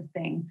kind of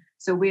thing.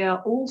 So we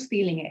are all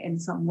feeling it in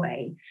some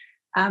way.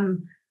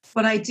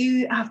 But I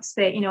do have to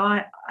say,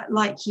 I,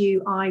 like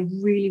you, I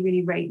really,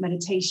 really rate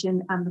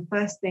meditation. And the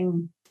first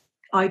thing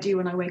I do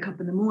when I wake up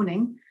in the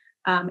morning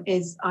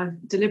is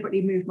I've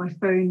deliberately moved my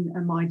phone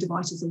and my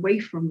devices away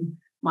from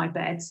my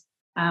bed,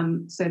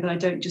 so that I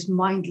don't just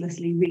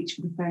mindlessly reach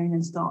for the phone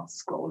and start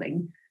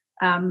scrolling.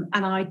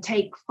 And I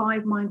take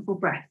 5 mindful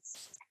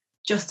breaths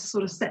just to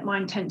sort of set my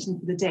intention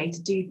for the day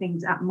to do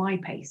things at my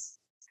pace.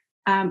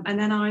 And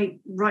then I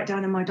write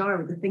down in my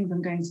diary the things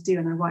I'm going to do,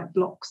 and I write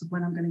blocks of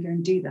when I'm going to go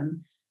and do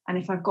them. And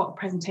if I've got a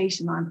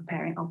presentation that I'm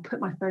preparing, I'll put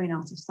my phone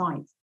out of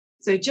sight.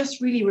 So just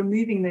really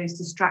removing those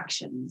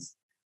distractions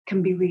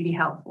can be really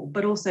helpful,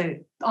 but also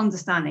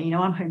understanding,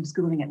 I'm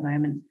homeschooling at the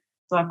moment.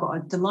 So I've got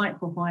a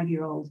delightful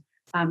 5-year-old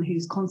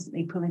who's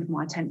constantly pulling for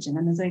my attention,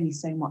 and there's only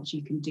so much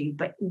you can do.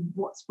 But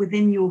what's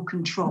within your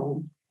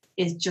control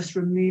is just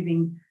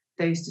removing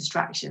those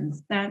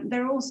distractions.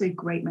 There are also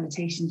great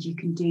meditations you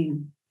can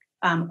do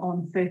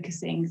on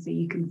focusing. So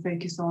you can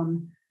focus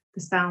on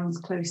the sounds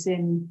close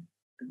in,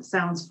 the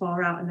sounds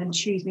far out, and then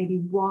choose maybe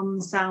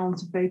one sound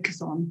to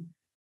focus on.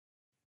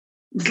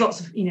 There's lots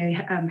of,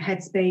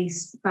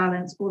 headspace,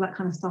 balance, all that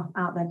kind of stuff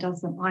out there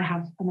does them. I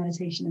have a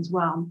meditation as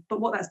well.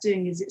 But what that's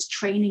doing is it's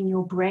training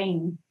your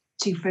brain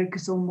to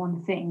focus on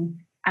one thing.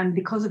 And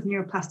because of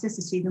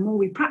neuroplasticity, the more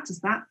we practice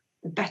that,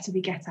 the better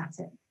we get at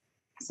it.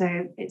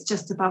 So it's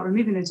just about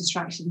removing those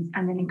distractions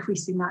and then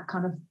increasing that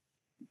kind of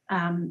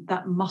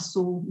that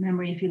muscle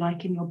memory, if you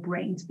like, in your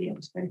brain to be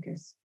able to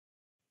focus.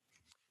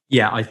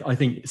 Yeah, I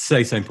think it's so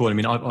important.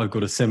 I mean, I've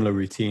got a similar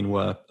routine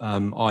where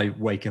I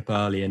wake up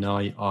early and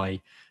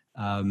I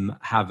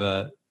have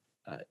a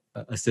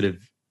sort of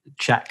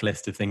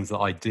checklist of things that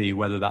I do,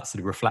 whether that's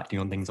sort of reflecting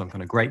on things I'm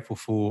kind of grateful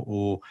for,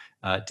 or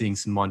doing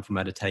some mindful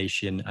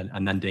meditation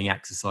and then doing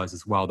exercise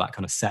as well. That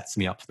kind of sets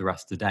me up for the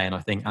rest of the day. And I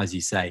think, as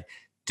you say,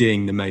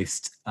 doing the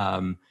most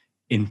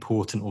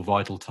important or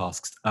vital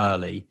tasks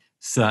early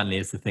certainly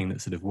is the thing that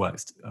sort of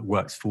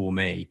works for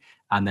me,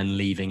 and then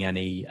leaving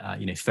any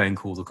phone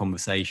calls or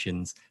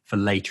conversations for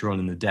later on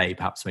in the day,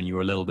 perhaps when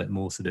you're a little bit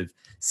more sort of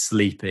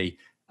sleepy,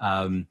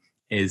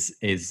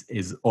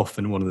 is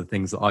often one of the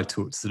things that I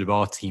talk to sort of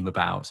our team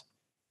about.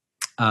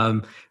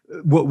 One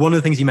of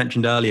the things you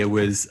mentioned earlier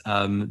was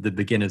the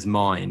beginner's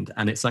mind,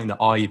 and it's something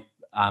that I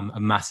am a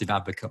massive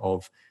advocate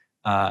of,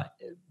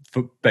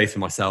 for both for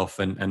myself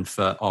and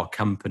for our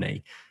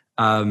company.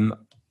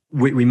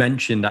 We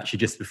mentioned actually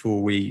just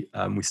before we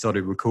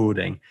started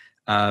recording,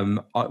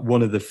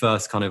 one of the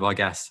first kind of, I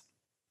guess,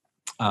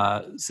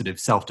 sort of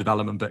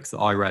self-development books that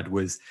I read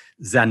was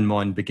Zen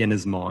Mind,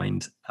 Beginner's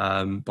Mind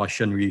by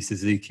Shunryu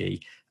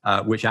Suzuki,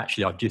 which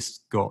actually I've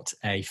just got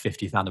a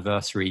 50th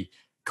anniversary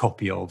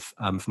copy of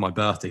for my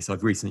birthday. So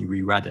I've recently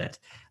reread it.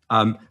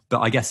 But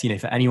I guess,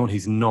 for anyone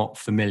who's not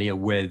familiar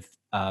with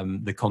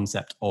the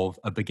concept of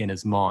a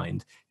beginner's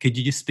mind, could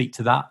you just speak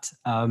to that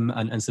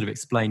and sort of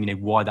explain,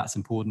 why that's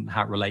important and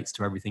how it relates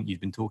to everything you've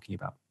been talking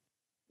about?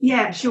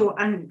 Yeah, sure.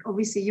 And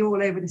obviously you're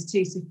all over this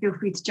too, so feel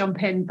free to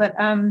jump in. But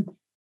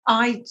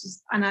I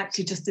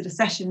actually just did a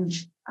session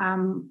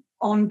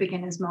on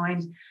beginner's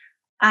mind,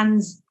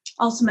 and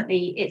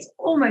ultimately it's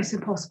almost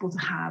impossible to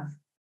have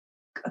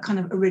a kind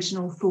of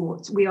original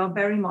thought. We are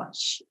very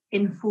much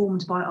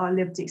informed by our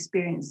lived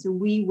experience. So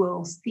we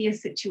will see a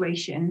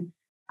situation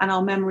and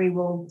our memory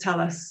will tell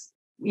us,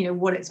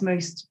 what it's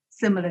most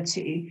similar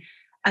to.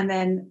 And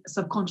then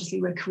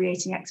subconsciously we're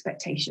creating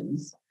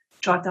expectations.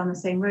 Drive down the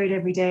same road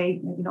every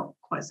day, maybe not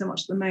quite so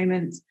much at the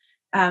moment,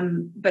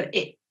 but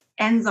it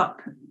ends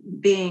up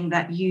being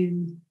that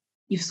you've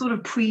sort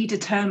of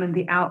predetermined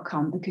the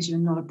outcome because you're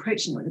not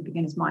approaching it with a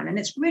beginner's mind. And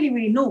it's really,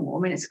 really normal. I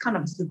mean, it's kind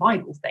of a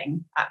survival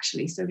thing,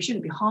 actually. So we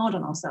shouldn't be hard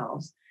on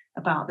ourselves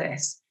about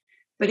this.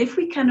 But if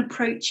we can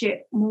approach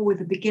it more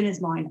with a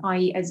beginner's mind,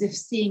 i.e. as if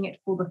seeing it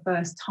for the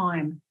first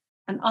time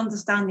and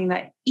understanding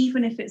that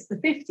even if it's the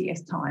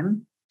 50th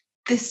time,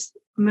 this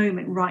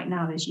moment right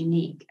now is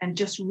unique, and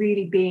just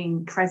really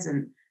being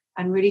present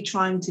and really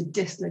trying to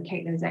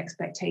dislocate those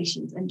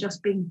expectations and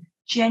just being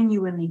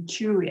genuinely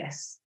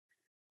curious,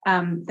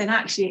 then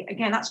actually,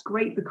 again, that's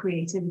great for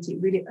creativity.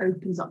 It really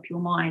opens up your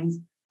mind.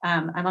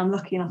 And I'm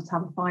lucky enough to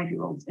have a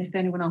 5-year-old. If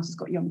anyone else has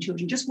got young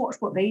children, just watch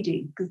what they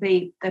do, because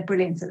they're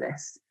brilliant at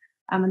this.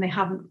 And they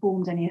haven't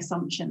formed any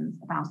assumptions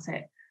about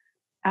it.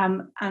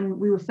 And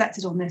we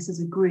reflected on this as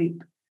a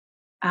group.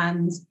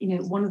 And,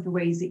 one of the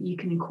ways that you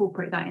can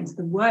incorporate that into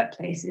the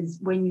workplace is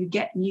when you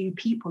get new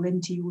people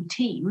into your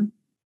team,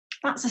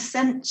 that's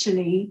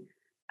essentially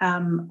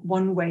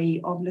one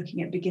way of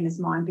looking at beginner's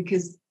mind,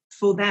 because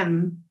for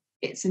them,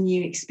 it's a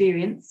new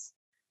experience.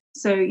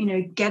 So,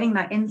 getting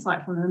that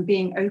insight from them and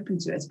being open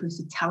to it as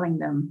opposed to telling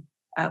them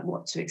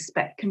what to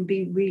expect can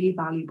be really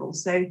valuable.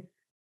 So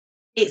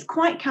it's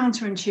quite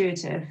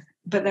counterintuitive,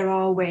 but there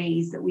are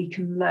ways that we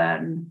can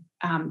learn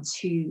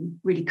to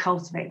really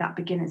cultivate that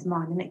beginner's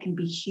mind, and it can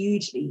be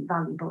hugely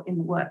valuable in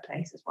the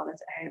workplace as well as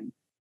at home.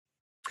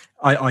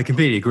 I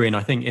completely agree, and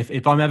I think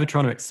if I'm ever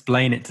trying to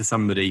explain it to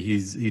somebody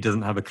who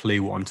doesn't have a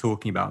clue what I'm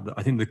talking about,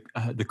 I think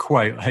the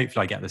quote,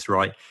 hopefully I get this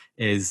right,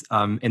 is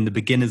in the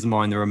beginner's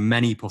mind there are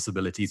many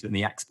possibilities, but in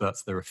the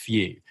experts there are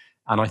few.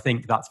 And I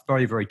think that's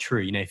very, very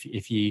true. You know,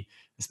 if you,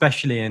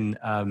 especially in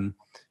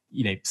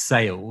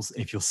sales,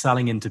 if you're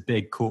selling into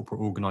big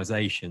corporate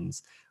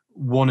organizations,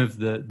 one of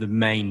the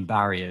main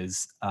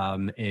barriers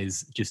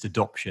is just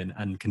adoption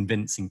and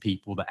convincing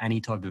people that any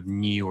type of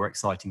new or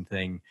exciting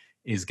thing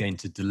is going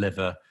to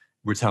deliver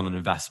return on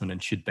investment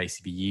and should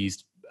basically be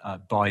used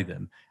by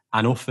them.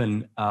 And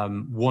often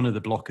one of the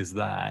blockers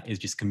there is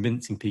just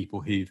convincing people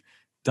who've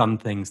done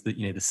things that,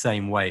 the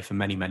same way for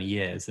many, many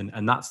years,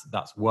 and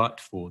that's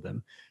worked for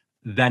them,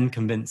 then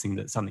convincing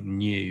that something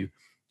new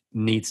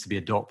needs to be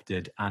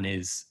adopted and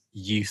is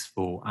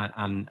useful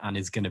and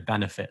is going to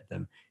benefit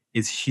them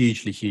is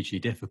hugely, hugely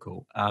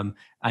difficult. And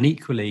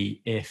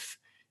equally, if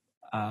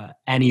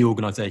any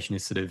organization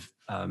is sort of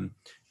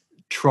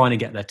trying to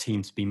get their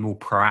team to be more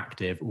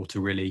proactive or to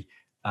really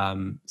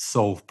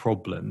solve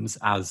problems,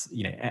 as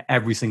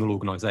every single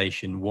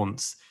organization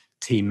wants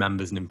team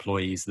members and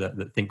employees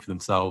that think for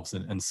themselves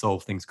and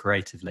solve things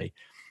creatively.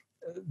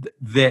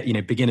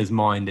 Beginner's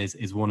mind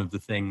is one of the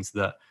things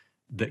that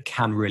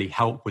can really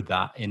help with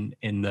that,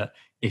 in that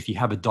if you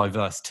have a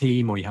diverse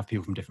team or you have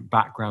people from different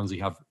backgrounds, or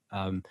you have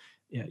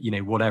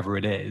whatever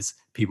it is,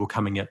 people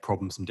coming at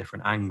problems from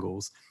different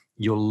angles,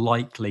 you're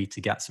likely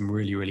to get some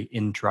really, really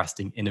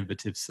interesting,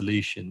 innovative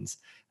solutions.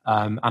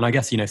 And I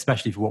guess,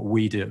 especially for what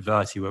we do at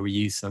Verti, where we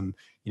use some,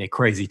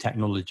 crazy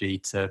technology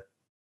to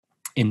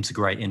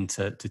integrate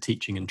into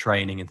teaching and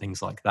training and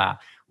things like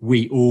that,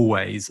 we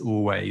always,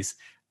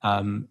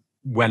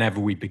 whenever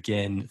we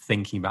begin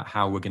thinking about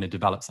how we're going to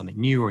develop something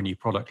new or a new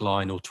product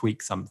line or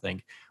tweak something,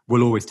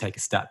 we'll always take a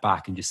step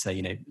back and just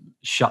say,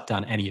 shut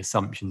down any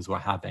assumptions we're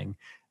having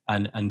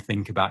and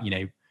think about,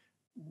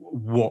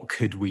 what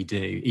could we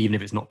do, even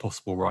if it's not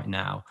possible right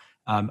now,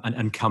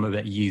 and come at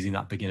it using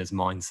that beginner's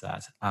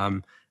mindset.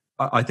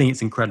 I think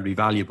it's incredibly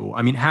valuable.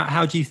 I mean,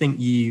 how do you think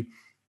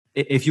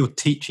if you're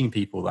teaching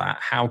people that,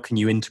 how can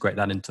you integrate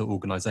that into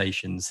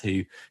organizations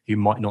who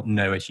might not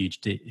know a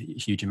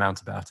huge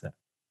amount about it?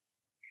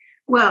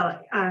 Well,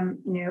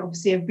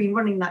 obviously I've been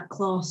running that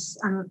class,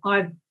 and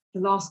the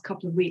last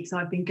couple of weeks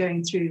I've been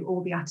going through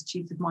all the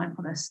attitudes of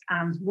mindfulness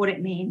and what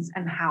it means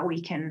and how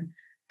we can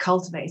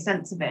cultivate a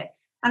sense of it.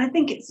 And I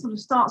think it sort of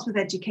starts with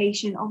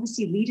education.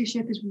 Obviously,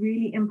 leadership is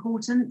really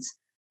important.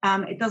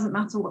 It doesn't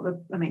matter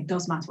it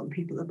does matter what the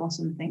people at the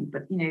bottom think,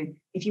 but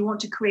if you want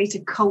to create a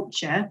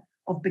culture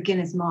of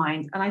beginner's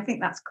mind, and I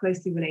think that's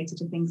closely related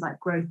to things like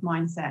growth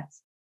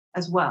mindsets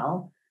as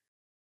well,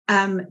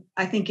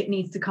 I think it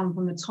needs to come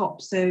from the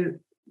top. So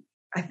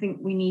I think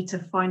we need to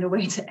find a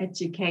way to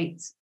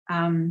educate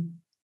our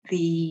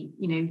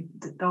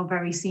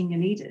very senior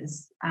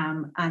leaders,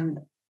 and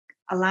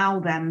allow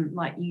them,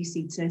 like you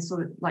say, to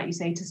sort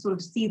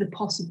of see the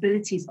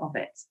possibilities of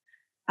it.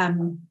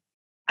 And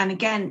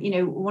again,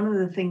 one of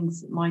the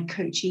things my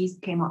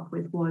coachees came up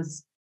with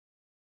was,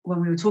 when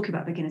we were talking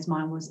about beginner's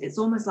mind, was it's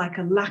almost like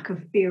a lack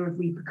of fear of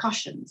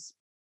repercussions.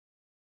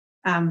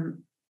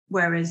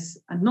 Whereas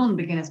a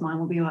non-beginner's mind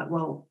will be like,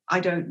 well, I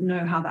don't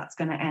know how that's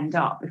going to end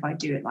up if I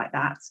do it like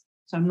that,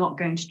 so I'm not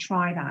going to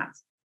try that.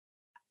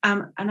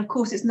 And of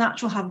course, it's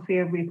natural to have a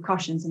fear of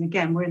repercussions. And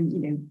again, we're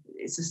in,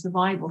 it's a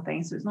survival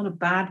thing, so it's not a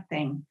bad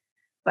thing.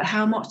 But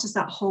how much does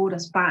that hold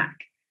us back?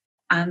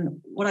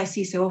 And what I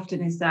see so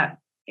often is that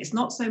it's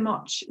not so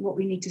much what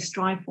we need to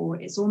strive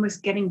for, it's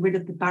almost getting rid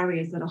of the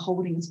barriers that are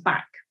holding us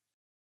back.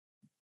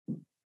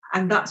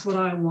 And that's what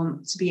I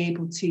want to be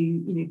able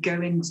to, go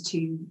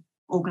into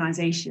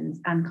organizations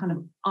and kind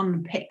of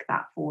unpick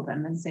that for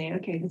them and say,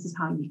 okay, this is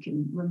how you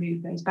can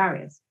remove those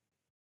barriers.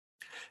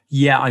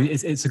 Yeah,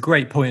 it's a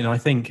great point. And I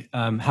think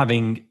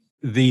having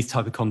these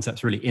type of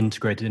concepts really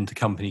integrated into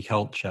company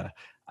culture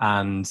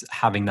and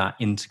having that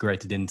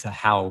integrated into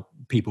how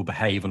people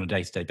behave on a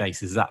day-to-day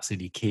basis is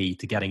absolutely key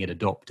to getting it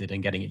adopted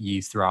and getting it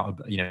used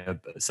throughout,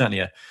 certainly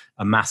a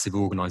massive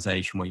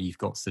organization where you've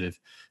got sort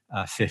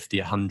of 50,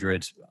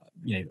 100,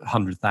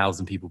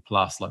 100,000 people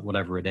plus, like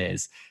whatever it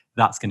is.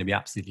 That's going to be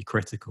absolutely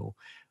critical.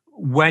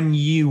 When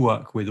you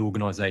work with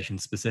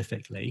organizations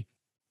specifically,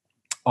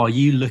 are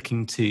you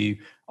looking to,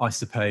 I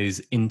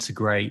suppose,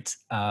 integrate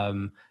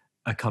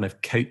a kind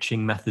of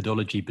coaching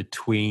methodology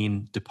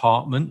between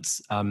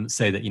departments,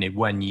 so that,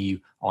 when you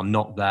are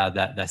not there,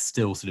 that they're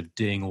still sort of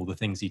doing all the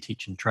things you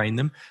teach and train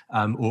them?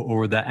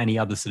 Or are there any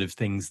other sort of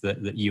things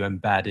that you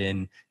embed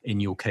in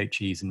your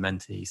coachees and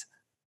mentees?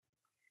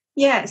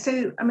 Yeah,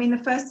 so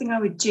the first thing I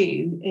would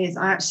do is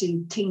I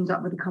actually teamed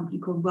up with a company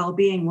called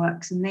Wellbeing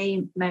Works, and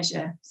they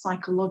measure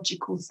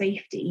psychological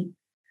safety,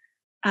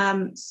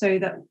 so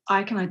that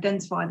I can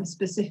identify the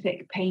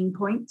specific pain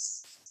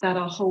points that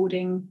are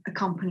holding a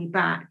company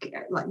back.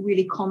 Like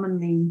really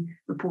commonly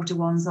reported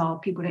ones are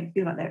people don't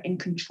feel like they're in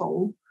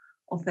control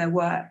of their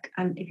work.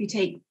 And if you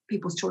take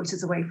people's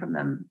choices away from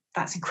them,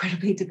 that's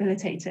incredibly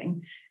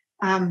debilitating.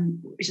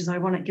 which is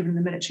ironic given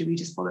the military, we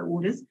just follow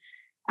orders.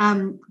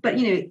 But,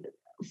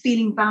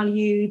 feeling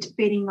valued,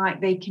 feeling like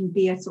they can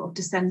be a sort of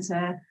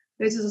dissenter,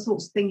 those are the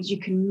sorts of things you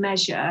can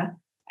measure,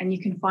 and you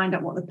can find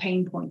out what the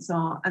pain points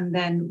are. And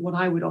then what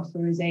I would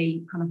offer is a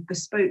kind of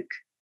bespoke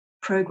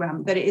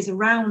program that is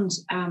around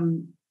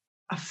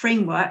a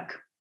framework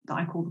that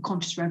I call the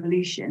Conscious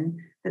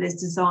Revolution, that is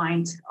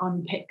designed to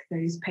unpick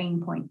those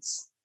pain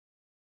points.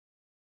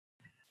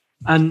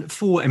 And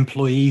for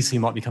employees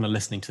who might be kind of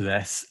listening to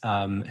this,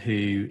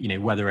 who,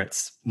 whether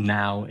it's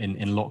now in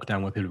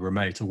lockdown where people are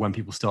remote or when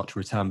people start to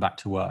return back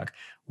to work,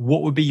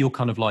 what would be your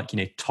kind of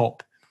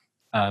top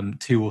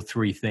 2 or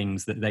 3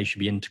 things that they should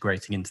be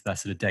integrating into their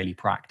sort of daily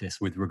practice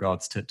with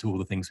regards to all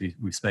the things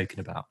we've spoken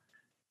about?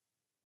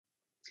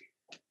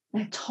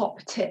 Their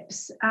top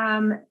tips.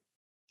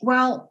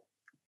 Well,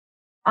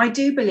 I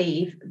do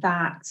believe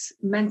that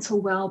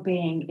mental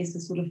well-being is the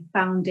sort of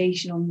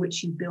foundation on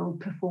which you build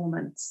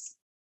performance.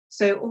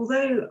 So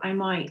although I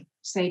might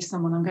say to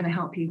someone, I'm going to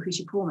help you increase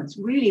your performance,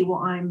 really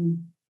what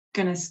I'm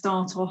going to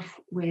start off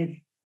with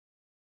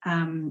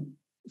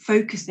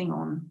focusing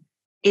on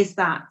is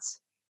that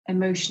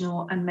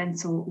emotional and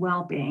mental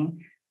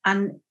well-being.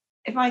 And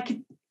if I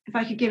could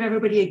give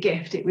everybody a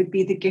gift, it would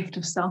be the gift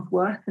of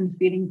self-worth and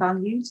feeling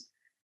valued.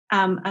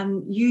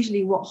 And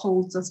usually what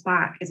holds us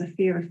back is a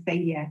fear of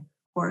failure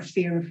or a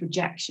fear of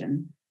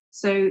rejection.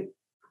 So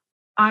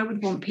I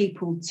would want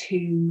people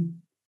to,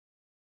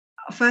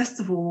 first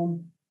of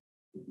all,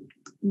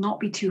 not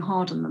be too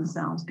hard on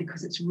themselves,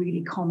 because it's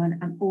really common,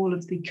 and all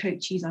of the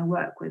coaches I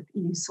work with,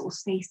 sort of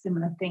say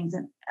similar things,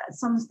 and at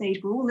some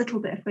stage we're all a little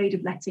bit afraid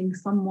of letting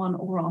someone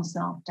or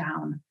ourselves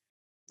down.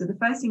 So the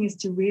first thing is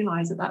to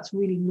realize that that's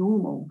really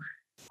normal,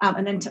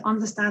 and then to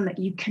understand that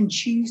you can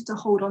choose to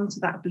hold on to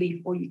that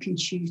belief or you can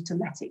choose to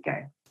let it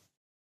go.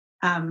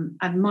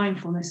 And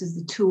mindfulness is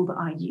the tool that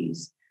I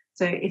use.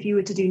 So if you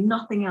were to do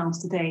nothing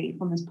else today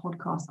from this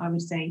podcast, I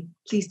would say,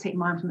 please take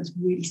mindfulness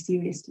really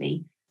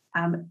seriously.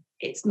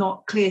 It's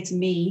not clear to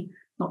me,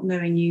 not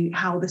knowing you,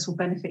 how this will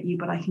benefit you,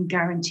 but I can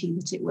guarantee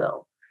that it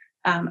will.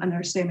 And there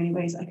are so many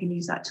ways I can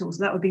use that tool.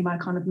 So that would be my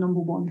kind of number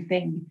one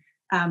thing.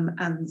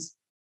 And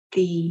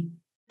the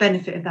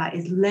benefit of that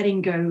is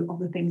letting go of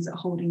the things that are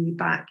holding you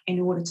back in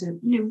order to,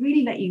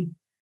 really let you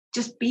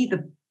just be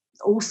the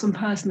awesome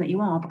person that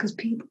you are, because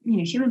people,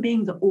 human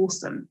beings are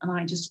awesome, and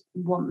I just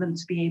want them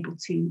to be able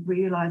to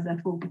realize their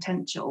full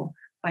potential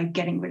by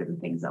getting rid of the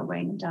things that are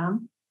weighing them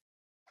down.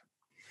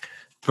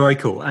 Very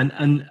cool.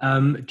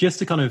 And just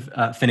to kind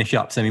of finish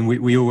up, so I mean,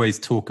 we always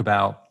talk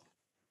about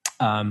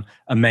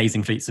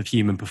amazing feats of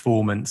human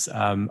performance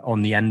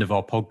on the end of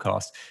our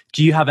podcast.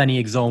 Do you have any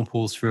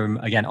examples from,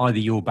 again, either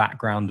your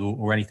background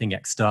or anything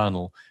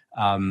external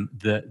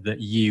that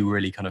you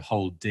really kind of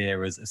hold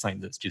dear as something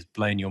that's just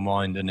blown your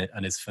mind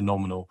and is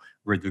phenomenal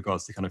with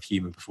regards to kind of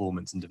human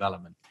performance and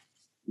development?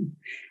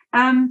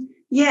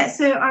 Yeah,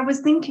 so I was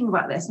thinking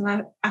about this,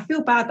 and I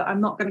feel bad that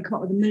I'm not going to come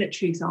up with a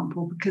military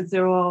example, because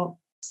there are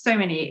so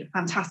many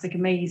fantastic,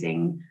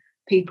 amazing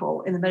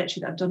people in the military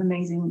that have done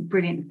amazing,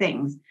 brilliant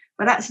things.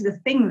 But actually the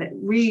thing that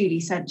really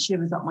sent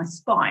shivers up my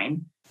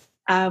spine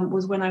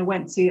was when I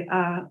went to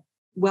a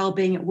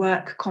Wellbeing at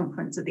Work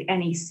conference at the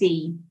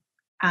NEC.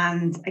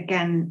 And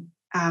again,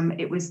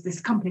 it was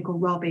this company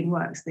called Wellbeing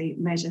Works. They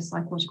measure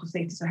psychological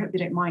safety. So I hope they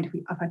don't mind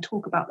if I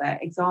talk about their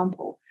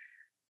example.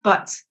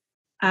 But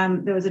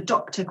there was a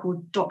doctor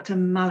called Dr.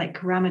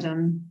 Malik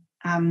Ramadan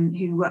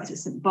who worked at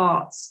St.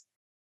 Bart's,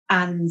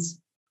 and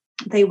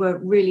they were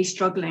really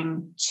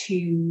struggling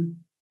to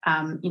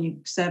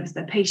service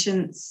their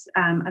patients,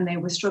 and they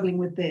were struggling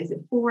with is it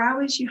 4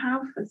 hours you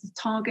have as a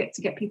target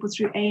to get people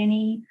through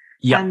A&E?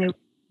 Yeah.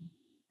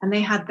 And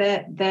they had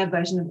their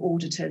version of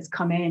auditors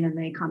come in, and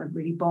they kind of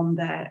really bombed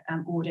their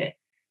audit.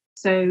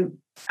 So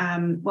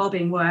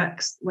Wellbeing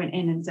Works went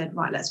in and said,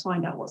 right, let's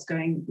find out what's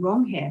going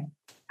wrong here.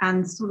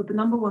 And sort of the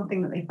number one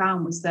thing that they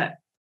found was that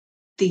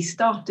the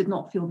staff did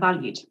not feel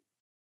valued.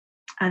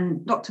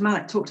 And Dr.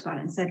 Malik talked about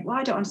it and said, well,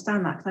 I don't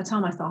understand that, because I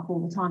tell my staff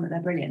all the time that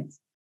they're brilliant.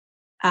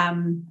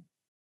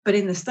 But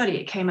in the study,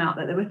 it came out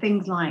that there were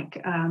things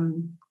like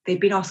they'd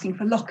been asking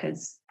for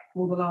lockers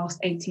for the last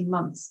 18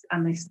 months,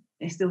 and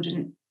they still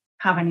didn't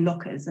have any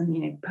lockers,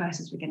 and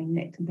purses were getting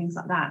nicked and things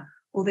like that.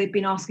 Or they'd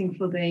been asking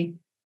for the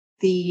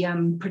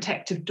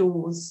protective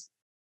doors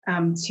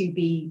to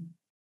be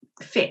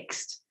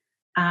fixed,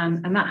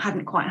 and that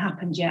hadn't quite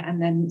happened yet. And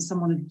then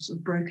someone had sort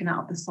of broken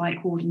out of the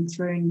psych ward and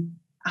thrown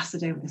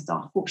acid over the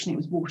staff. Fortunately, it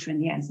was water in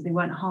the end, so they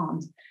weren't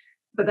harmed.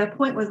 But their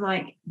point was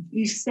like,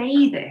 you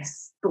say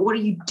this, but what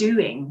are you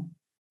doing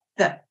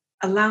that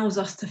allows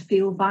us to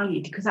feel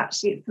valued? Because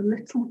actually it's the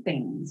little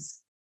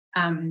things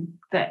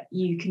that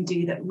you can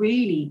do that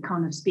really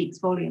kind of speaks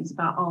volumes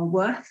about our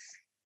worth.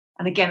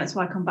 And again, that's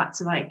why I come back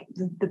to like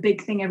the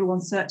big thing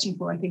everyone's searching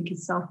for, I think,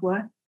 is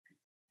self-worth.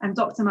 And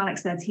Dr. Malik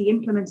said he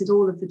implemented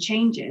all of the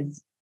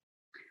changes.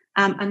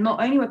 And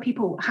not only were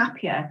people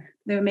happier,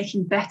 they were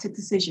making better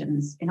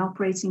decisions in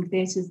operating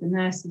theatres. The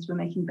nurses were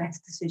making better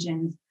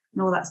decisions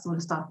and all that sort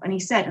of stuff. And he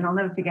said, and I'll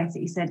never forget it,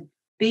 he said,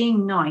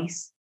 being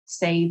nice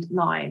saved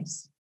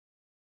lives.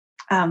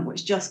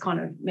 which just kind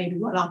of made me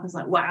well up. I was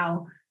like,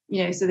 wow,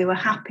 so they were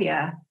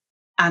happier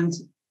and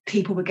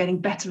people were getting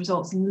better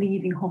results and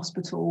leaving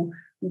hospital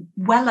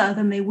weller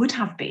than they would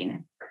have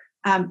been,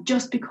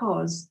 just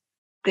because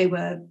they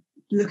were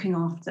looking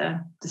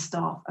after the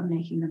staff and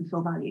making them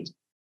feel valued.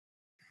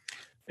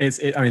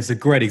 It's a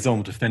great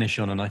example to finish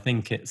on, and I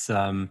think it's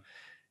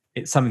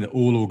something that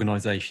all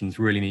organisations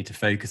really need to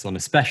focus on,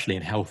 especially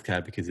in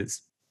healthcare, because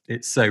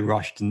it's so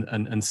rushed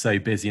and so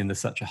busy, and there's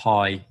such a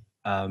high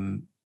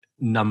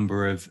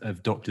number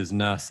of doctors,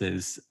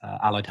 nurses,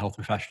 allied health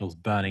professionals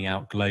burning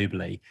out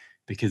globally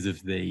because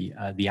of the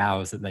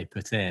hours that they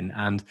put in.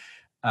 And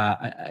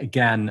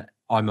again,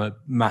 I'm a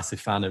massive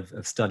fan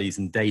of studies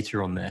and data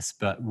on this,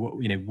 but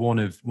one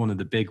of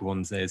the big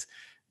ones is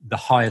the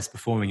highest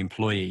performing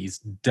employees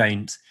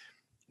don't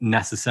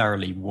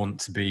necessarily want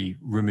to be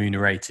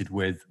remunerated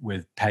with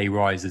pay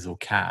rises or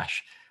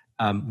cash.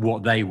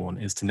 What they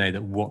want is to know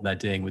that what they're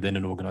doing within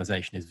an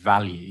organization is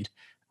valued.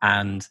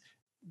 And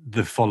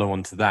the follow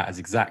on to that is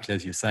exactly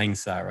as you're saying,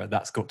 Sarah,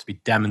 that's got to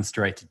be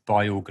demonstrated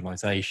by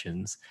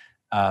organizations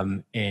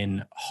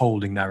in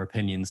holding their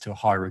opinions to a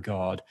high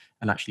regard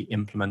and actually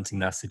implementing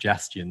their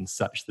suggestions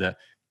such that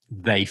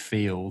they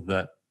feel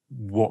that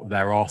what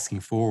they're asking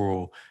for,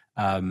 or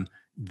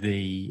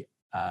the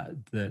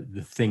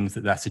things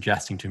that they're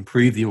suggesting to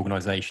improve the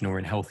organization or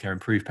in healthcare,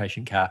 improve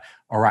patient care,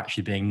 are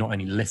actually being not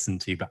only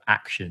listened to but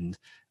actioned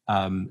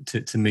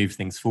to move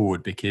things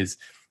forward. Because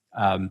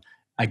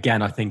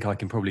again, I think I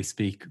can probably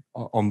speak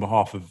on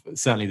behalf of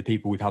certainly the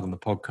people we've had on the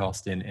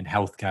podcast in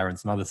healthcare and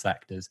some other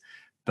sectors.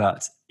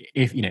 But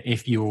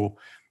if you're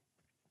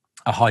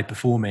a high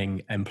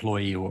performing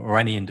employee or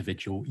any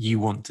individual, you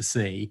want to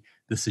see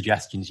the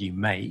suggestions you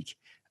make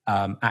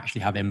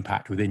actually have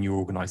impact within your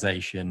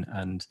organization,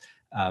 and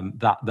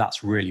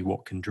that's really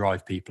what can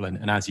drive people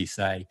and as you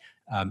say,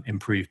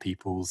 improve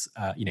people's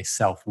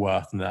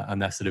self-worth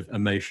and their sort of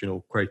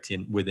emotional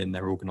quotient within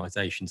their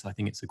organization. So I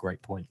think it's a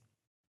great point.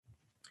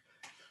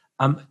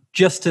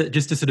 Just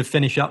to sort of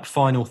finish up,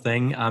 final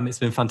thing, it's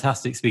been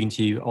fantastic speaking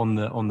to you on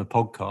the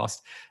podcast.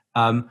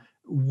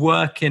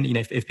 Where can,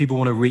 if people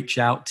want to reach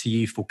out to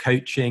you for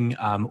coaching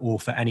or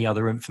for any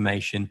other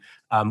information,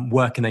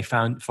 where can they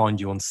find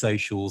you on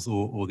socials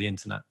or the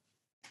internet?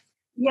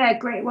 Yeah,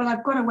 great. Well,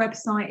 I've got a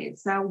website.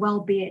 It's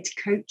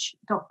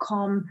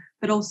wellbeitcoach.com,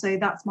 but also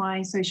that's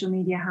my social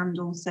media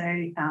handle. So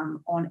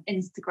on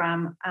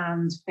Instagram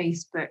and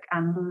Facebook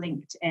and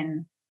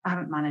LinkedIn. I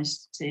haven't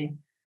managed to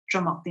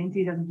drum up the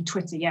enthusiasm for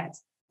Twitter yet,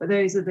 but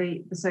those are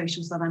the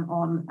socials that I'm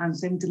on. And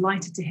so I'm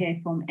delighted to hear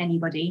from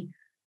anybody.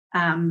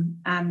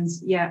 And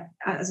yeah,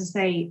 as I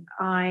say,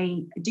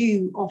 I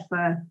do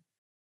offer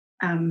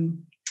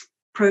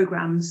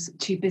programs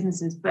to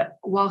businesses, but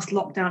whilst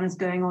lockdown is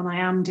going on, I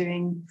am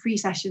doing free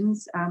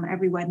sessions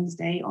every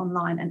Wednesday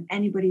online, and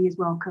anybody is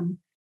welcome.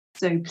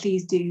 So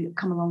please do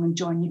come along and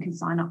join. You can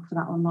sign up for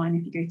that online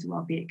if you go to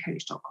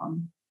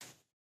wellbeitcoach.com.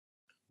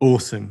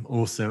 Awesome.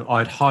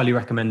 I'd highly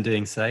recommend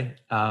doing so.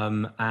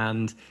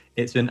 And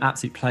it's been an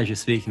absolute pleasure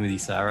speaking with you,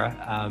 Sarah,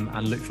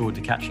 and look forward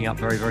to catching up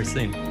very, very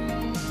soon.